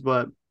series,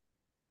 but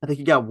I think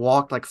he got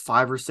walked like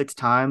 5 or 6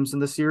 times in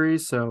the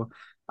series. So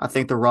I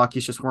think the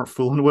Rockies just weren't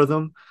fooling with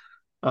him.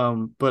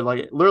 But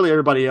like literally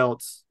everybody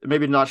else,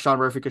 maybe not Sean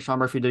Murphy because Sean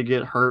Murphy did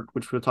get hurt,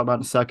 which we'll talk about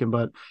in a second.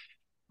 But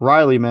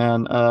Riley,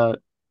 man,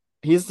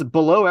 he's the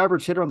below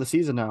average hitter on the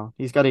season now.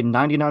 He's got a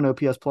 99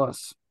 OPS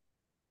plus,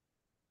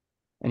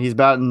 and he's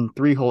batting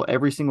 3 hole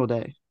every single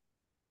day.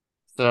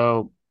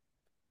 So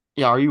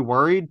yeah, are you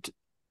worried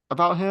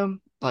about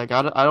him? Like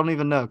I don't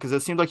even know because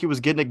it seemed like he was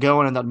getting it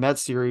going in that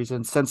Mets series,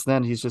 and since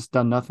then he's just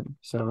done nothing.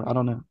 So I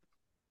don't know.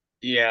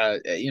 yeah.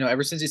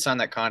 Ever since he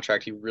signed that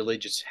contract, he really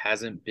just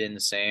hasn't been the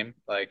same.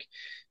 Like,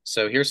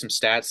 so here's some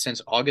stats.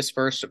 Since August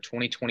 1st of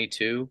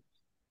 2022,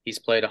 he's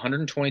played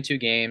 122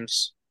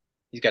 games.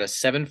 He's got a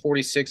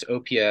 746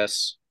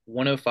 OPS,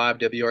 105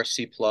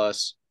 WRC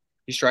plus.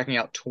 He's striking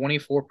out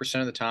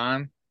 24% of the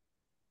time.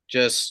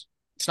 Just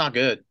it's not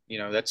good.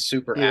 That's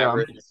super Yeah,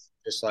 average.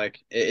 Just like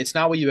it's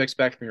not what you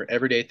expect from your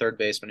everyday third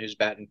baseman who's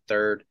batting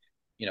third,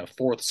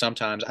 fourth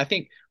sometimes. I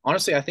think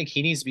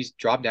he needs to be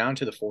dropped down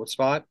to the fourth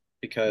spot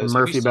because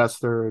Murphy bats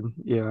third.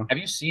 Yeah, have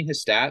you seen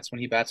his stats when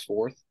he bats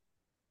fourth?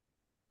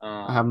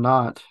 I have Um,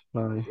 not.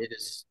 it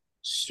is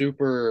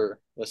super.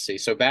 Let's see.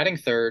 So batting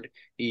third,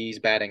 he's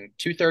batting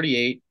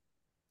 238.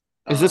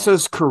 Is this Um,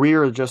 his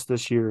career or just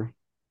this year?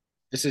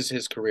 this is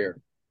his career.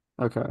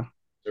 Okay.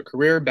 So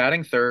career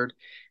batting third,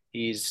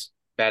 he's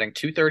batting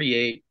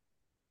 238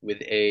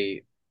 with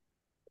a.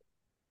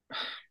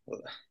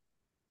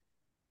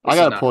 I This is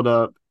got it not. pulled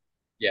up.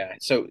 Yeah.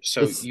 So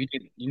It's you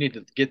need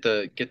to get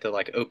the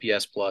like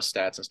OPS plus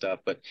stats and stuff,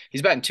 but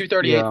he's batting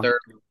 238 yeah. third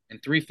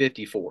and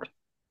 350 fourth.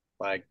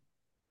 Like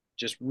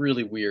just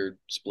really weird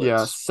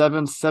Yeah, splits.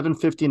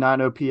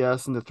 759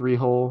 OPS in the three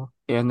hole,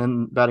 and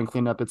then batting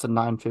cleanup, it's a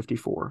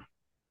 954.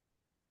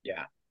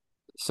 Yeah.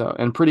 So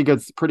and pretty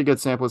good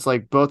sample. It's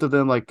like both of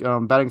them, like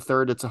batting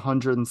third, it's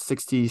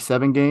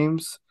 167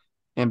 games,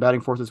 and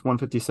batting fourth is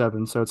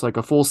 157. So it's like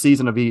a full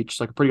season of each,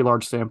 like a pretty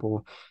large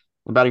sample.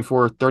 And batting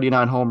fourth,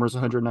 39 homers,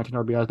 119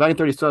 RBIs. Batting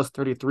third, he still has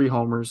 33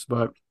 homers,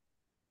 but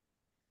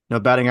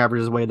batting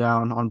average is way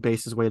down, on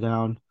base is way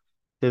down.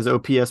 His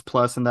OPS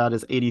plus in that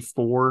is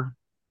 84,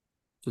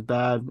 which is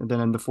bad. And then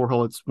in the four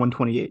hole, it's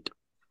 128.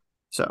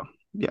 So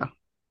yeah,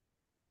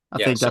 I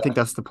Yeah. think I So think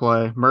that's the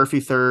play. Murphy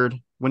third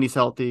when he's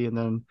healthy, and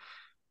then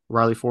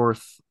Riley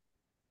fourth.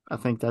 I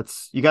think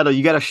that's you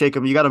gotta shake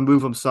him. You gotta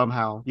move him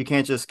somehow. You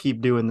can't just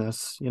keep doing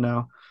this.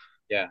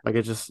 yeah. Like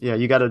it just yeah.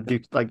 You gotta do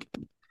like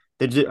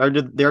they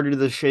already did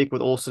the shake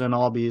with Olson and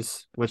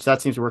Albies, which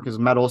that seems to work because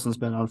Matt Olson's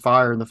been on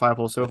fire in the five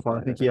hole so far.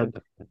 I think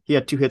he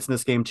had two hits in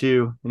this game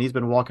too, and he's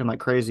been walking like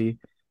crazy.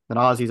 Then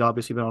Ozzy's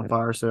obviously been on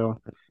fire, so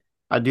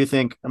I do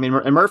think. I mean,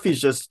 and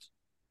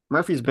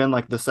Murphy's been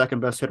like the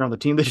second best hitter on the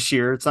team this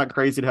year. It's not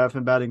crazy to have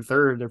him batting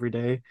third every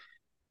day.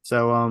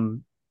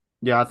 So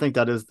yeah, I think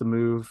that is the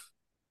move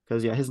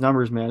because yeah, his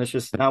numbers, man, it's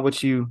just not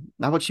what you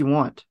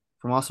want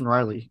from Austin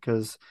Riley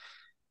because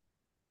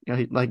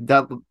like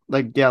that,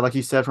 like yeah, like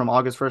you said, from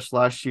August 1st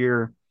last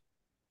year,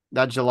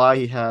 that July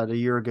he had a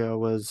year ago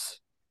was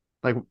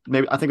like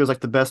maybe I think it was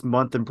like the best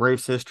month in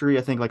Braves history.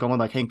 I think like only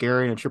like Hank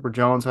Aaron and Chipper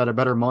Jones had a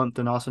better month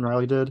than Austin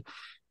Riley did.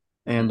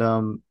 And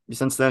Mhm.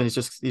 since then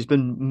he's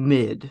been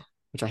mid,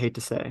 which I hate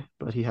to say,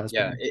 but he has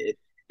Yeah. been.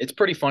 It's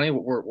pretty funny.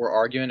 We're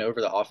arguing over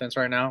the offense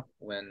right now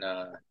when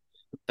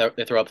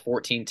they throw up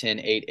 14, 10,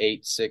 8,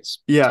 8, 6,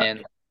 Yeah,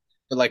 10.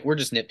 But like we're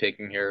just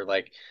nitpicking here.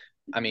 Like,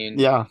 I mean,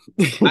 yeah,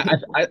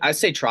 I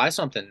say try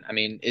something. I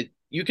mean,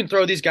 you can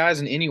throw these guys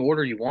in any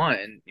order you want,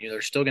 and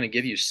they're still going to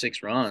give you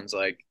 6 runs,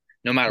 like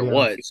no matter yeah,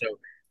 what. So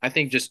I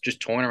think just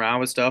toying around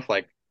with stuff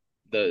like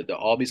the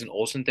Albies and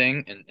Olsen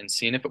thing, and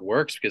seeing if it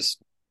works because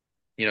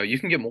you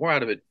can get more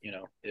out of it.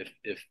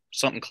 If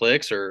something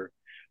clicks or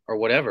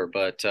whatever.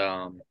 But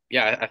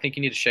yeah, I think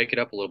you need to shake it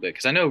up a little bit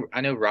because I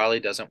know Riley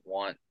doesn't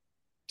want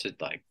to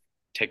like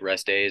take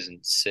rest days and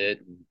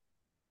sit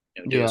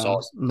and do this yeah.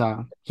 all.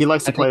 No, he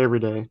likes to I think play every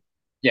day.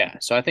 yeah,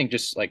 so I think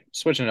just like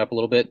switching it up a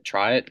little bit,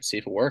 try it, see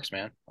if it works,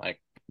 man. Like,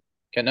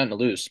 got nothing to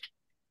lose.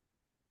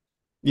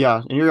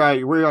 Yeah, and you're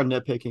right. We are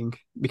nitpicking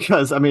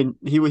because I mean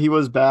he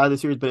was bad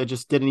this series, but it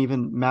just didn't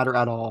even matter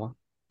at all.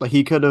 Like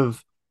he had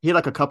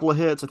like a couple of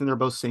hits. I think they're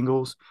both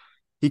singles.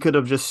 He could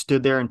have just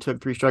stood there and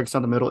took three strikes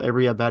down the middle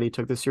every at bat he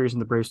took this series,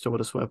 and the Braves still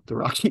would have swept the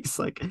Rockies.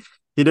 Like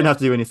he didn't Yeah, have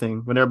to do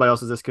anything when everybody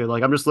else is this good.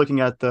 Like I'm just looking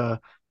at the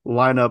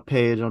lineup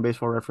page on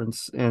Baseball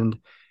Reference, and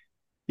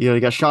you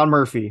got Sean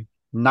Murphy,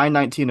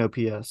 919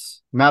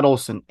 OPS, Matt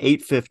Olson,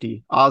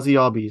 850, Ozzy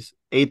Albies,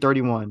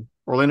 831,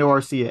 Orlando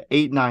Arcia,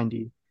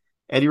 890,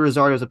 Eddie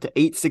Rosario's up to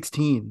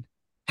 816.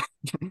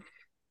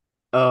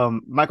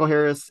 Michael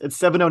Harris, it's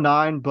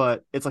 709,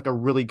 but it's like a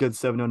really good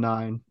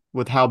 709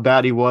 with how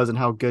bad he was and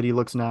how good he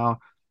looks now.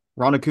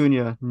 Ron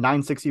Acuna,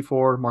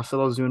 964,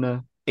 Marcelo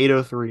Zuna,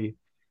 803.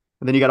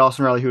 And then you got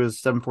Austin Riley, who is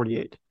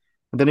 748.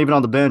 And then even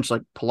on the bench,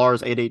 like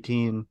Pilar's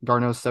 818,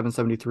 Darno's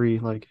 773.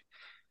 Like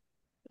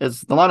the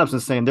lineup's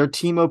insane. Their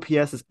team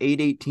OPS is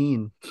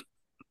 818.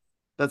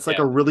 That's like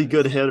yeah, a really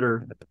good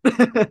hitter.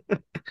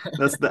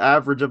 That's the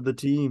average of the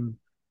team.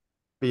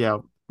 But yeah,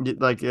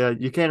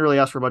 you can't really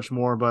ask for much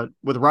more. But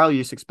with Riley,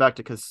 you just expect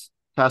it because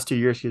past 2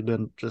 years he's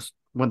been just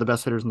one of the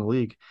best hitters in the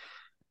league.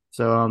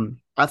 So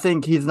I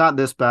think he's not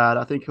this bad.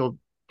 I think he'll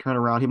turn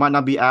around. He might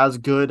not be as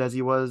good as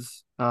he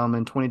was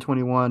in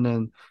 2021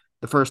 and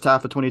the first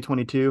half of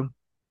 2022,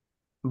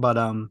 but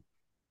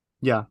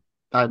yeah,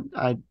 I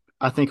I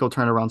I think he'll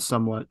turn around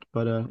somewhat.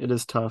 But it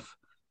is tough.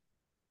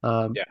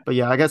 yeah. But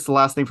yeah, I guess the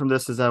last thing from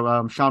this is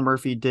that Sean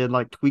Murphy did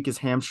like tweak his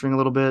hamstring a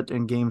little bit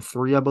in Game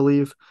 3, I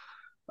believe.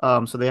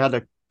 So they had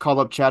to call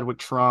up Chadwick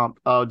Tromp.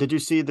 Did you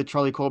see the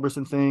Charlie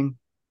Culberson thing?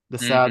 The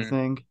sad Mm-hmm.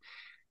 thing?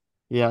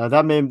 Yeah,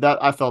 that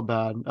I felt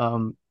bad.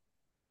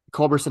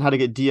 Culberson had to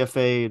get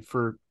DFA'd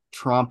for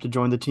Tromp to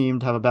join the team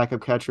to have a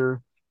backup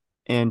catcher.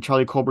 and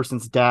Charlie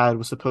Culberson's dad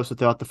was supposed to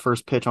throw out the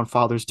first pitch on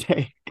Father's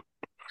Day.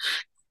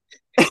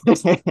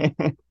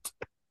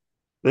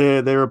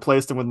 They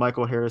replaced him with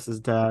Michael Harris's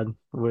dad,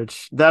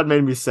 which that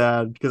made me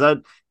sad because I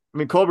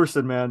mean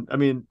Culberson, man, I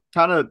mean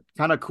kind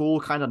of cool,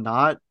 kind of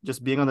not,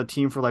 just being on the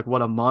team for like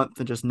what a month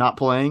and just not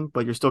playing,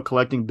 but you're still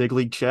collecting big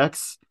league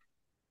checks.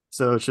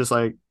 So it's just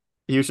like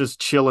he was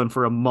just chilling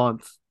for a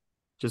month,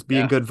 just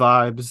being Yeah. good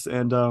vibes,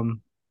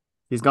 and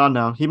he's gone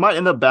now. He might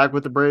end up back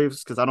with the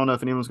Braves because I don't know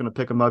if anyone's going to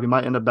pick him up. He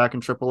might end up back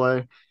in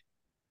AAA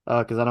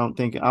because I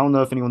don't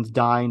know if anyone's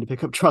dying to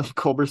pick up Charlie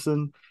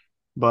Culberson.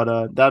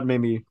 But that made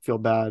me feel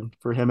bad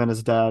for him and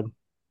his dad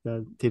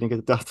that he didn't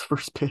get the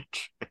first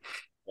pitch.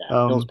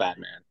 Yeah. Feels Um, bad,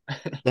 man.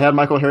 they had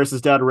Michael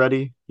Harris's dad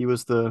ready. He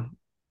was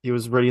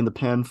ready in the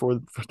pen for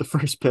the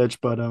first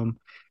pitch, but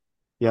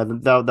yeah,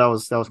 that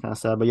was kind of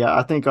sad. But yeah,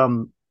 I think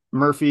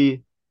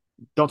Murphy,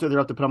 don't think they're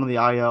have to put him on the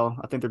IL.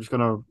 I think they're just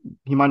gonna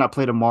he might not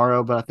play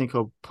tomorrow, but I think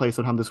he'll play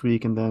sometime this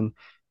week, and then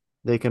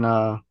they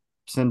can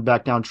send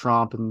back down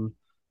Trump and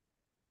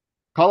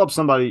call up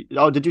somebody.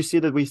 Oh, did you see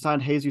that we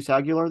signed Jesus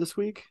Aguilar this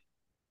week?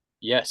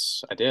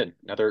 Yes, I did.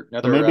 So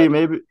Another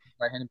maybe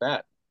right-handed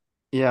bat.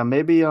 yeah,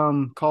 maybe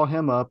call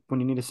him up when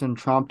you need to send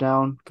Trump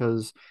down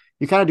because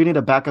you kind of do need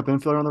a backup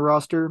infielder on the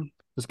roster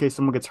just in case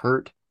someone gets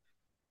hurt.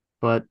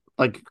 But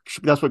like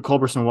that's what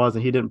Culberson was,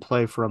 and he didn't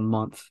play for a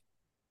month,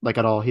 like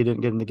at all. He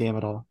didn't get in the game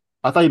at all.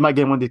 I thought he might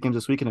get in one of these games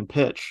this weekend and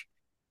pitch,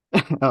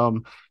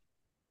 um,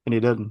 and he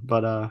didn't.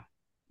 But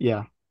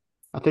yeah,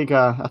 I think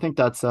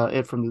that's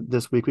it from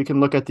this week. We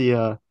can look at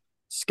the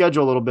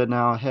schedule a little bit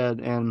now ahead,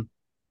 and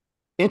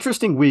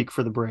interesting week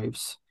for the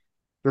Braves.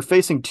 They're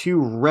facing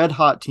two red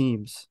hot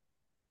teams,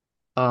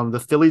 the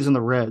Phillies and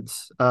the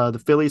Reds.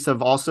 The Phillies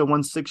have also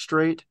won six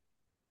straight.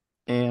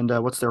 And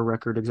what's their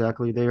record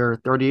exactly? They are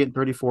 38 and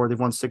 34. They've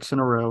won six in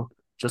a row,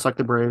 just like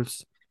the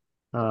Braves.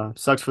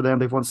 Sucks for them.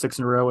 They've won six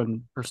in a row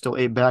and are still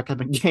eight back,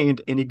 haven't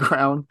gained any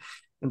ground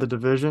in the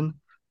division.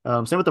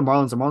 Same with the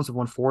Marlins. The Marlins have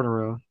won four in a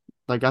row.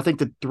 Like, I think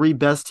the three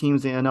best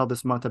teams in the NL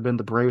this month have been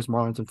the Braves,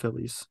 Marlins, and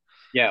Phillies.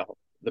 Yeah.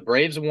 The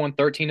Braves have won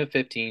 13 of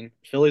 15,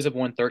 Phillies have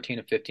won 13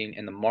 of 15,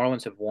 and the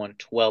Marlins have won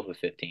 12 of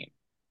 15.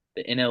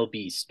 The NL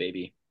Beast,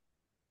 baby.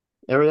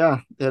 Oh yeah,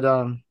 it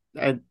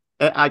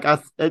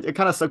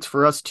kind of sucks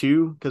for us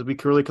too because we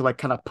clearly could like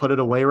kind of put it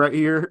away right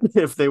here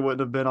if they wouldn't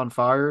have been on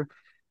fire.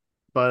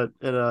 But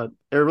it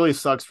really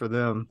sucks for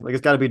them. Like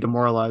it's got to be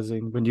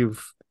demoralizing when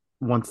you've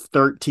won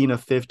 13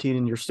 of 15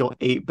 and you're still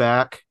eight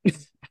back.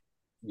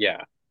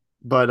 Yeah.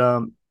 But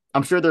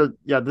I'm sure they're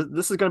yeah.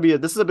 This is gonna be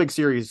this is a big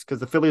series because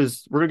the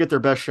Phillies we're gonna get their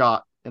best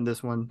shot in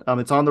this one.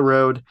 It's on the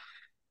road.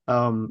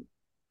 Um,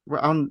 where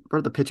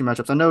are the pitching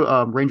matchups? I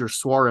know Ranger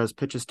Suarez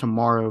pitches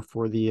tomorrow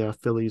for the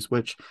Phillies.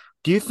 Which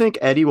do you think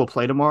Eddie will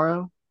play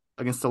tomorrow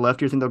against the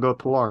lefty? Or do you think they'll go with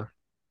Pilar?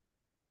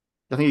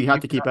 I think you have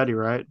You to keep cannot, Eddie,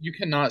 right? you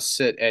cannot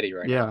sit Eddie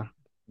right now.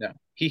 Yeah. No.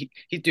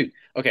 Dude,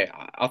 okay,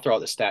 I'll throw out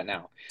the stat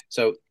now.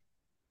 So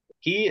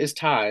he is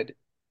tied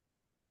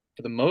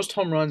for the most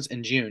home runs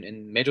in June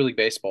in Major League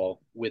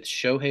Baseball with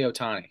Shohei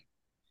Ohtani.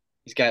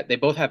 They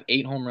both have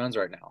 8 home runs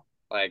right now.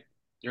 Like,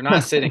 you're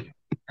not sitting.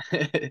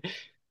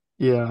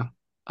 Yeah,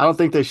 I don't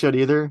think they should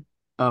either.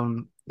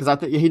 Because I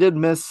think he did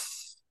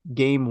miss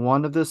game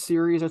one of this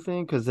series, I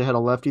think, because they had a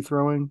lefty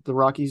throwing, the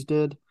Rockies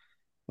did,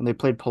 and they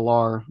played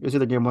Pilar. It was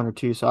either game one or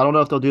two. So I don't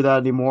know if they'll do that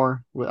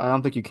anymore. I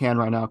don't think you can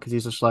right now because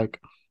he's just like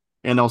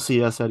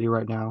NLCS Eddie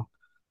right now.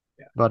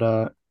 Yeah.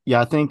 But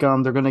yeah, I think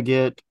they're gonna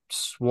get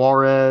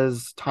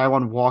Suarez,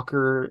 Taiwan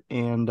Walker,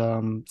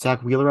 and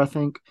Zach Wheeler, I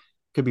think.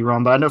 Could be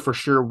wrong, but I know for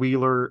sure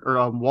Wheeler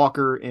or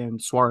Walker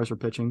and Suarez are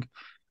pitching.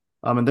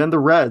 And then the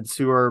Reds,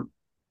 who are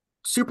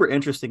super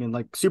interesting and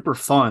like super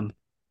fun.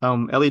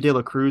 Ellie De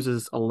La Cruz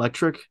is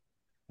electric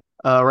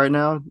right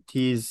now.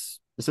 He's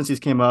since he's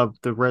came up,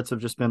 the Reds have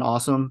just been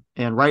awesome.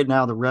 And right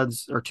now, the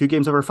Reds are two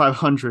games over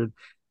 500,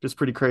 just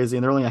pretty crazy,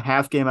 and they're only a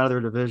half game out of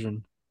their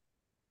division.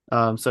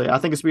 So yeah, I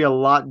think it's gonna be a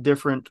lot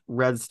different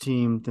Reds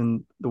team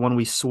than the one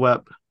we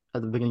swept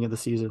at the beginning of the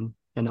season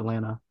in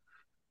Atlanta.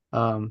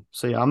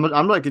 So yeah,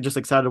 I'm like just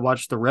excited to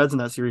watch the Reds in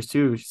that series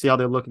too. See how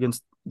they look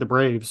against the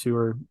Braves, who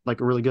are like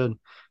really good.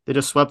 They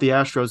just swept the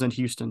Astros in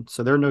Houston,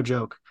 so they're no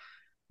joke.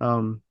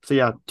 So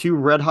yeah, two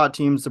red hot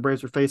teams the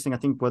Braves are facing. I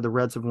think what the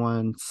Reds have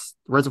won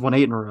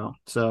eight in a row.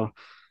 So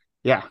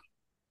yeah,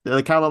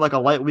 they kind of looked like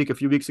a light week a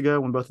few weeks ago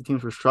when both the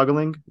teams were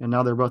struggling, and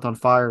now they're both on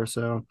fire.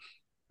 So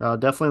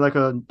definitely like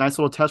a nice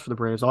little test for the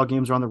Braves. All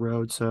games are on the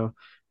road, so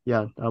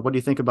yeah. What do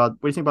you think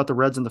about the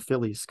Reds and the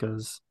Phillies?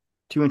 Because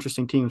two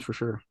interesting teams for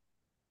sure.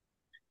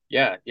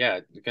 Yeah, yeah.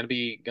 Gonna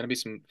be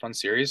some fun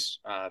series.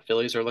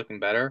 Phillies are looking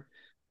better.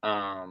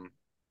 Um,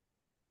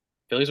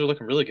 Phillies are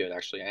looking really good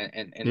actually.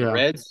 And the Yeah.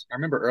 Reds, I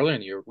remember earlier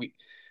in the year we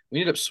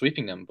ended up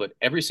sweeping them, but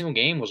every single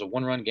game was a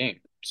one-run game.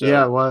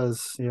 Yeah, it So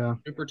was. Yeah.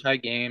 super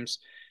tight games.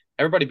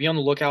 Everybody be on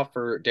the lookout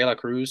for De La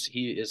Cruz.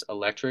 He is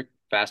electric,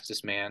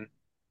 fastest man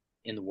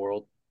in the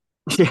world,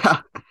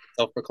 Yeah.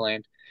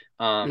 self-proclaimed.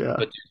 Yeah.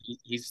 But dude,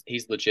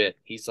 he's legit.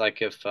 He's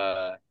like if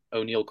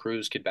O'Neal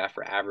Cruz could bat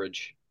for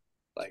average.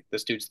 Like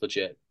this dude's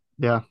legit.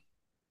 Yeah.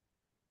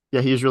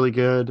 Yeah, he's really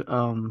good.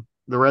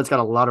 the Reds got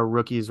a lot of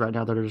rookies right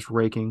now that are just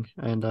raking,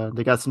 and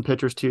they got some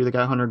pitchers too. They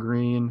got Hunter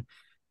Green,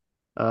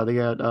 they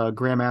got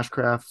Graham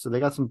Ashcraft, so they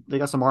got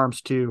some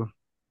arms too.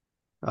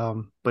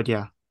 But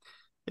yeah,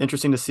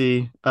 interesting to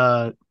see.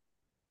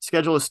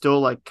 Schedule is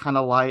still like kind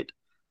of light.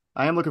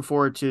 I am looking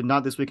forward to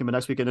not this weekend, but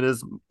next weekend. It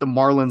is the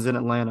Marlins in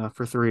Atlanta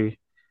for three,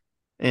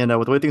 and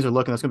with the way things are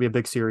looking, that's gonna be a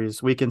big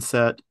series. Weekend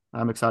set.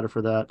 I'm excited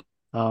for that.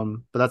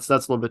 But that's a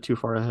little bit too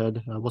far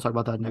ahead. We'll talk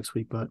about that next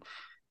week. But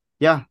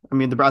yeah, I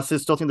mean, I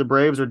still think the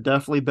Braves are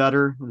definitely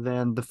better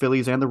than the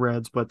Phillies and the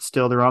Reds, but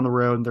still they're on the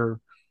road and they're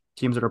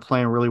teams that are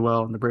playing really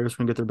well, and the Braves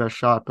can get their best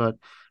shot. But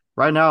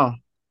right now,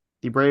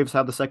 the Braves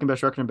have the second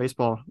best record in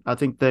baseball. I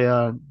think they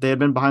had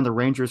been behind the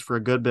Rangers for a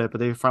good bit, but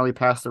they finally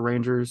passed the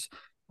Rangers.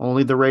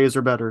 Only the Rays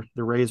are better.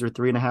 The Rays are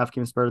 3.5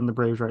 games better than the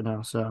Braves right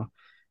now, so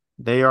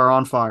they are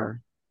on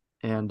fire.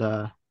 And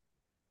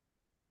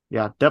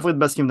yeah, definitely the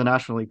best team in the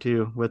National League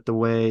too, with the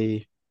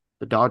way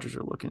the Dodgers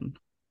are looking.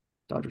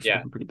 Dodgers are Yeah,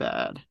 looking pretty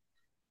bad.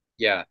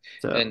 yeah,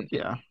 So and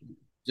yeah,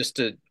 just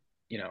to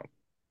you know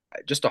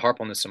just to harp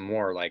on this some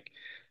more, like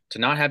to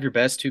not have your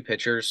best two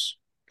pitchers,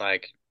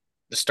 like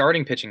the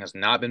starting pitching has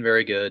not been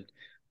very good,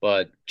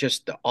 but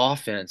just the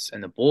offense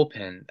and the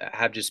bullpen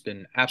have just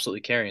been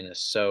absolutely carrying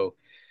this. So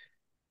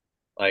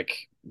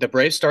like the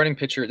Braves starting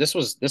pitcher, this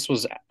was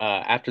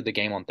after the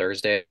game on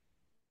Thursday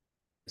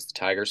against the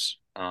Tigers.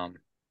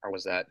 Or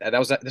was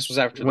this was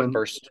after the when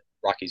first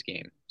Rockies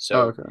game. oh,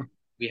 So okay.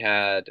 we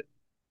had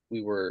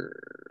we were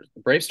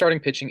the Braves starting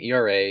pitching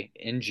ERA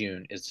in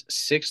June is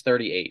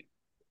 6.38,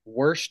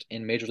 worst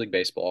in Major League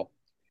Baseball,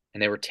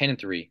 and they were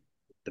 10-3,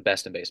 the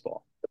best in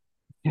baseball.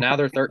 Now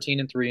they're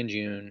 13-3 in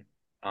June.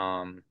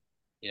 Um,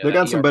 They that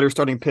got some ERA, better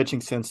starting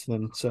pitching since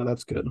then, so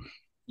that's good.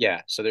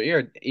 yeah, so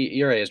their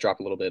ERA has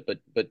dropped a little bit,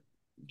 but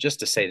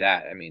just to say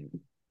that, I mean,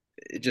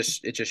 it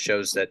just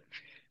shows that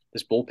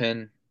this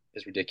bullpen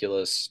is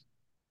ridiculous.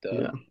 The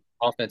Yeah,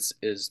 offense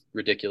is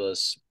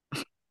ridiculous.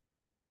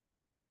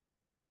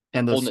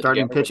 and the Holding it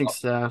starting together pitching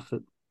without, staff.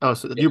 Oh,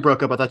 so yeah. you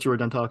broke up. I thought you were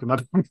done talking. My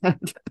bad.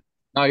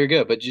 No, you're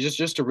good, but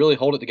just to really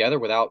hold it together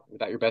without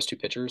your best two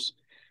pitchers,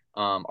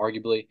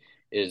 arguably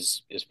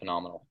is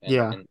phenomenal. And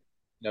Yeah,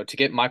 and to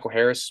get Michael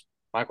Harris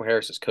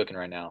is cooking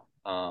right now.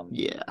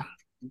 yeah.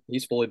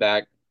 He's fully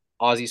back.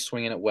 Ozzy's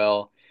swinging it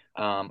well.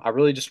 I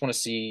really just want to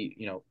see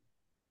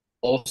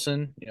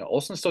Olson.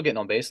 Olson's still getting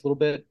on base a little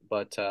bit,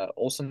 but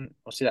Olson,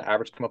 I'll see that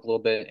average come up a little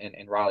bit,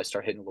 and Riley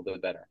start hitting a little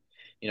bit better.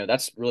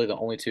 That's really the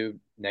only two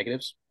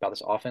negatives about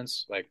this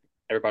offense. Like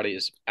everybody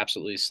is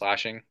absolutely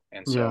slashing,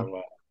 and Yeah.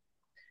 so.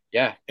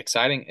 Yeah,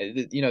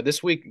 exciting.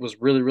 This week was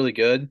really, really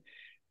good.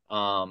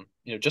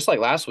 Just like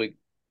last week,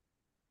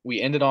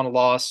 we ended on a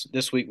loss.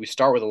 This week we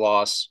start with a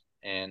loss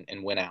and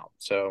win out.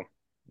 So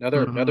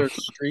another Hmm. another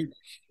streak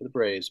for the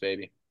Braves,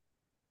 baby.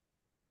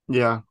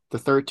 Yeah, the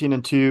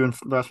 13-2 and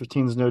last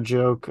 15 is no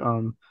joke.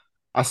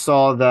 I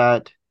saw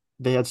that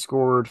they had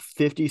scored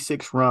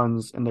 56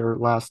 runs in their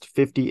last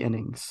 50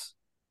 innings.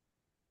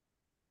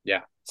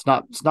 Yeah. It's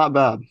not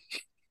bad.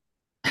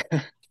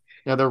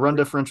 Yeah, their run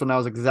differential now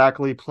is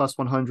exactly plus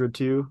 100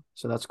 too,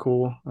 so that's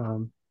cool.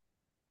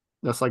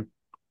 That's like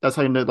that's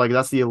how you know like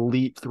that's the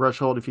elite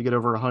threshold if you get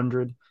over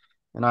 100,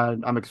 and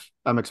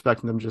I'm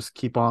expecting them to just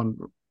keep on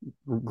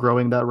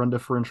growing that run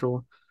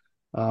differential.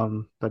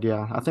 But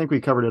yeah, I think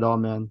we covered it all,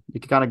 man. You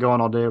could kind of go on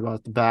all day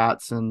about the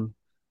bats and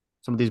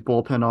some of these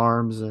bullpen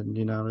arms, and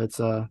it's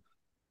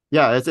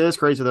yeah, it's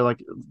crazy. They're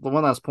like the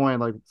one last point,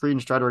 like Fried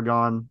and Strider are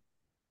gone,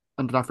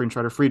 and not Fried and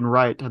Strider, Fried and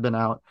Wright have been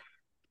out,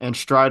 and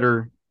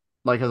Strider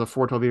like has a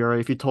 4.12 ERA.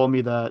 If you told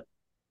me that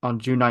on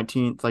June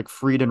 19th, like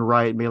Fried and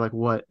Wright made like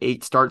what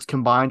 8 starts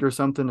combined or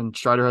something, and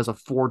Strider has a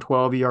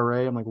 4.12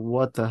 ERA, I'm like,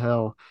 what the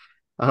hell?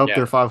 I hope Yeah.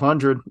 they're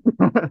 500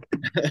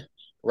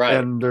 Right.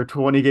 and they're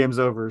 20 games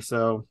over.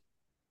 So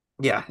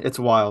yeah, it's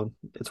wild.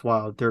 It's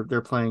wild.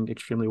 They're playing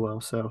extremely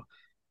well. So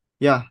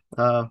yeah,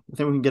 I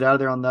think we can get out of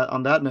there on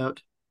that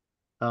note.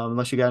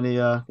 Unless you got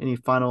any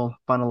final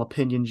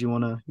opinions you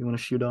wanna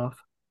shoot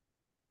off.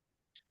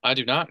 I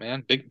do not,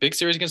 man. Big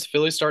series against the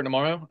Phillies starting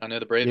tomorrow. I know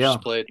the Braves Yeah.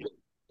 just played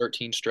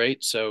 13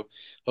 straight, so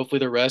hopefully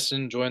they're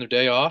resting, enjoying their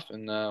day off,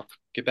 and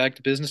get back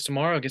to business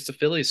tomorrow against the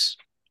Phillies.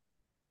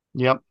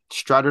 Yep.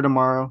 Strider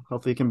tomorrow.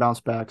 Hopefully he can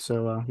bounce back.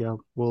 So yeah,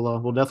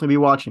 we'll definitely be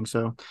watching.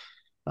 So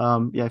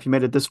yeah, if you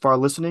made it this far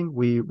listening,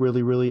 we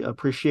really, really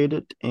appreciate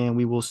it. And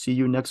we will see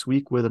you next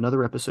week with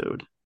another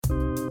episode.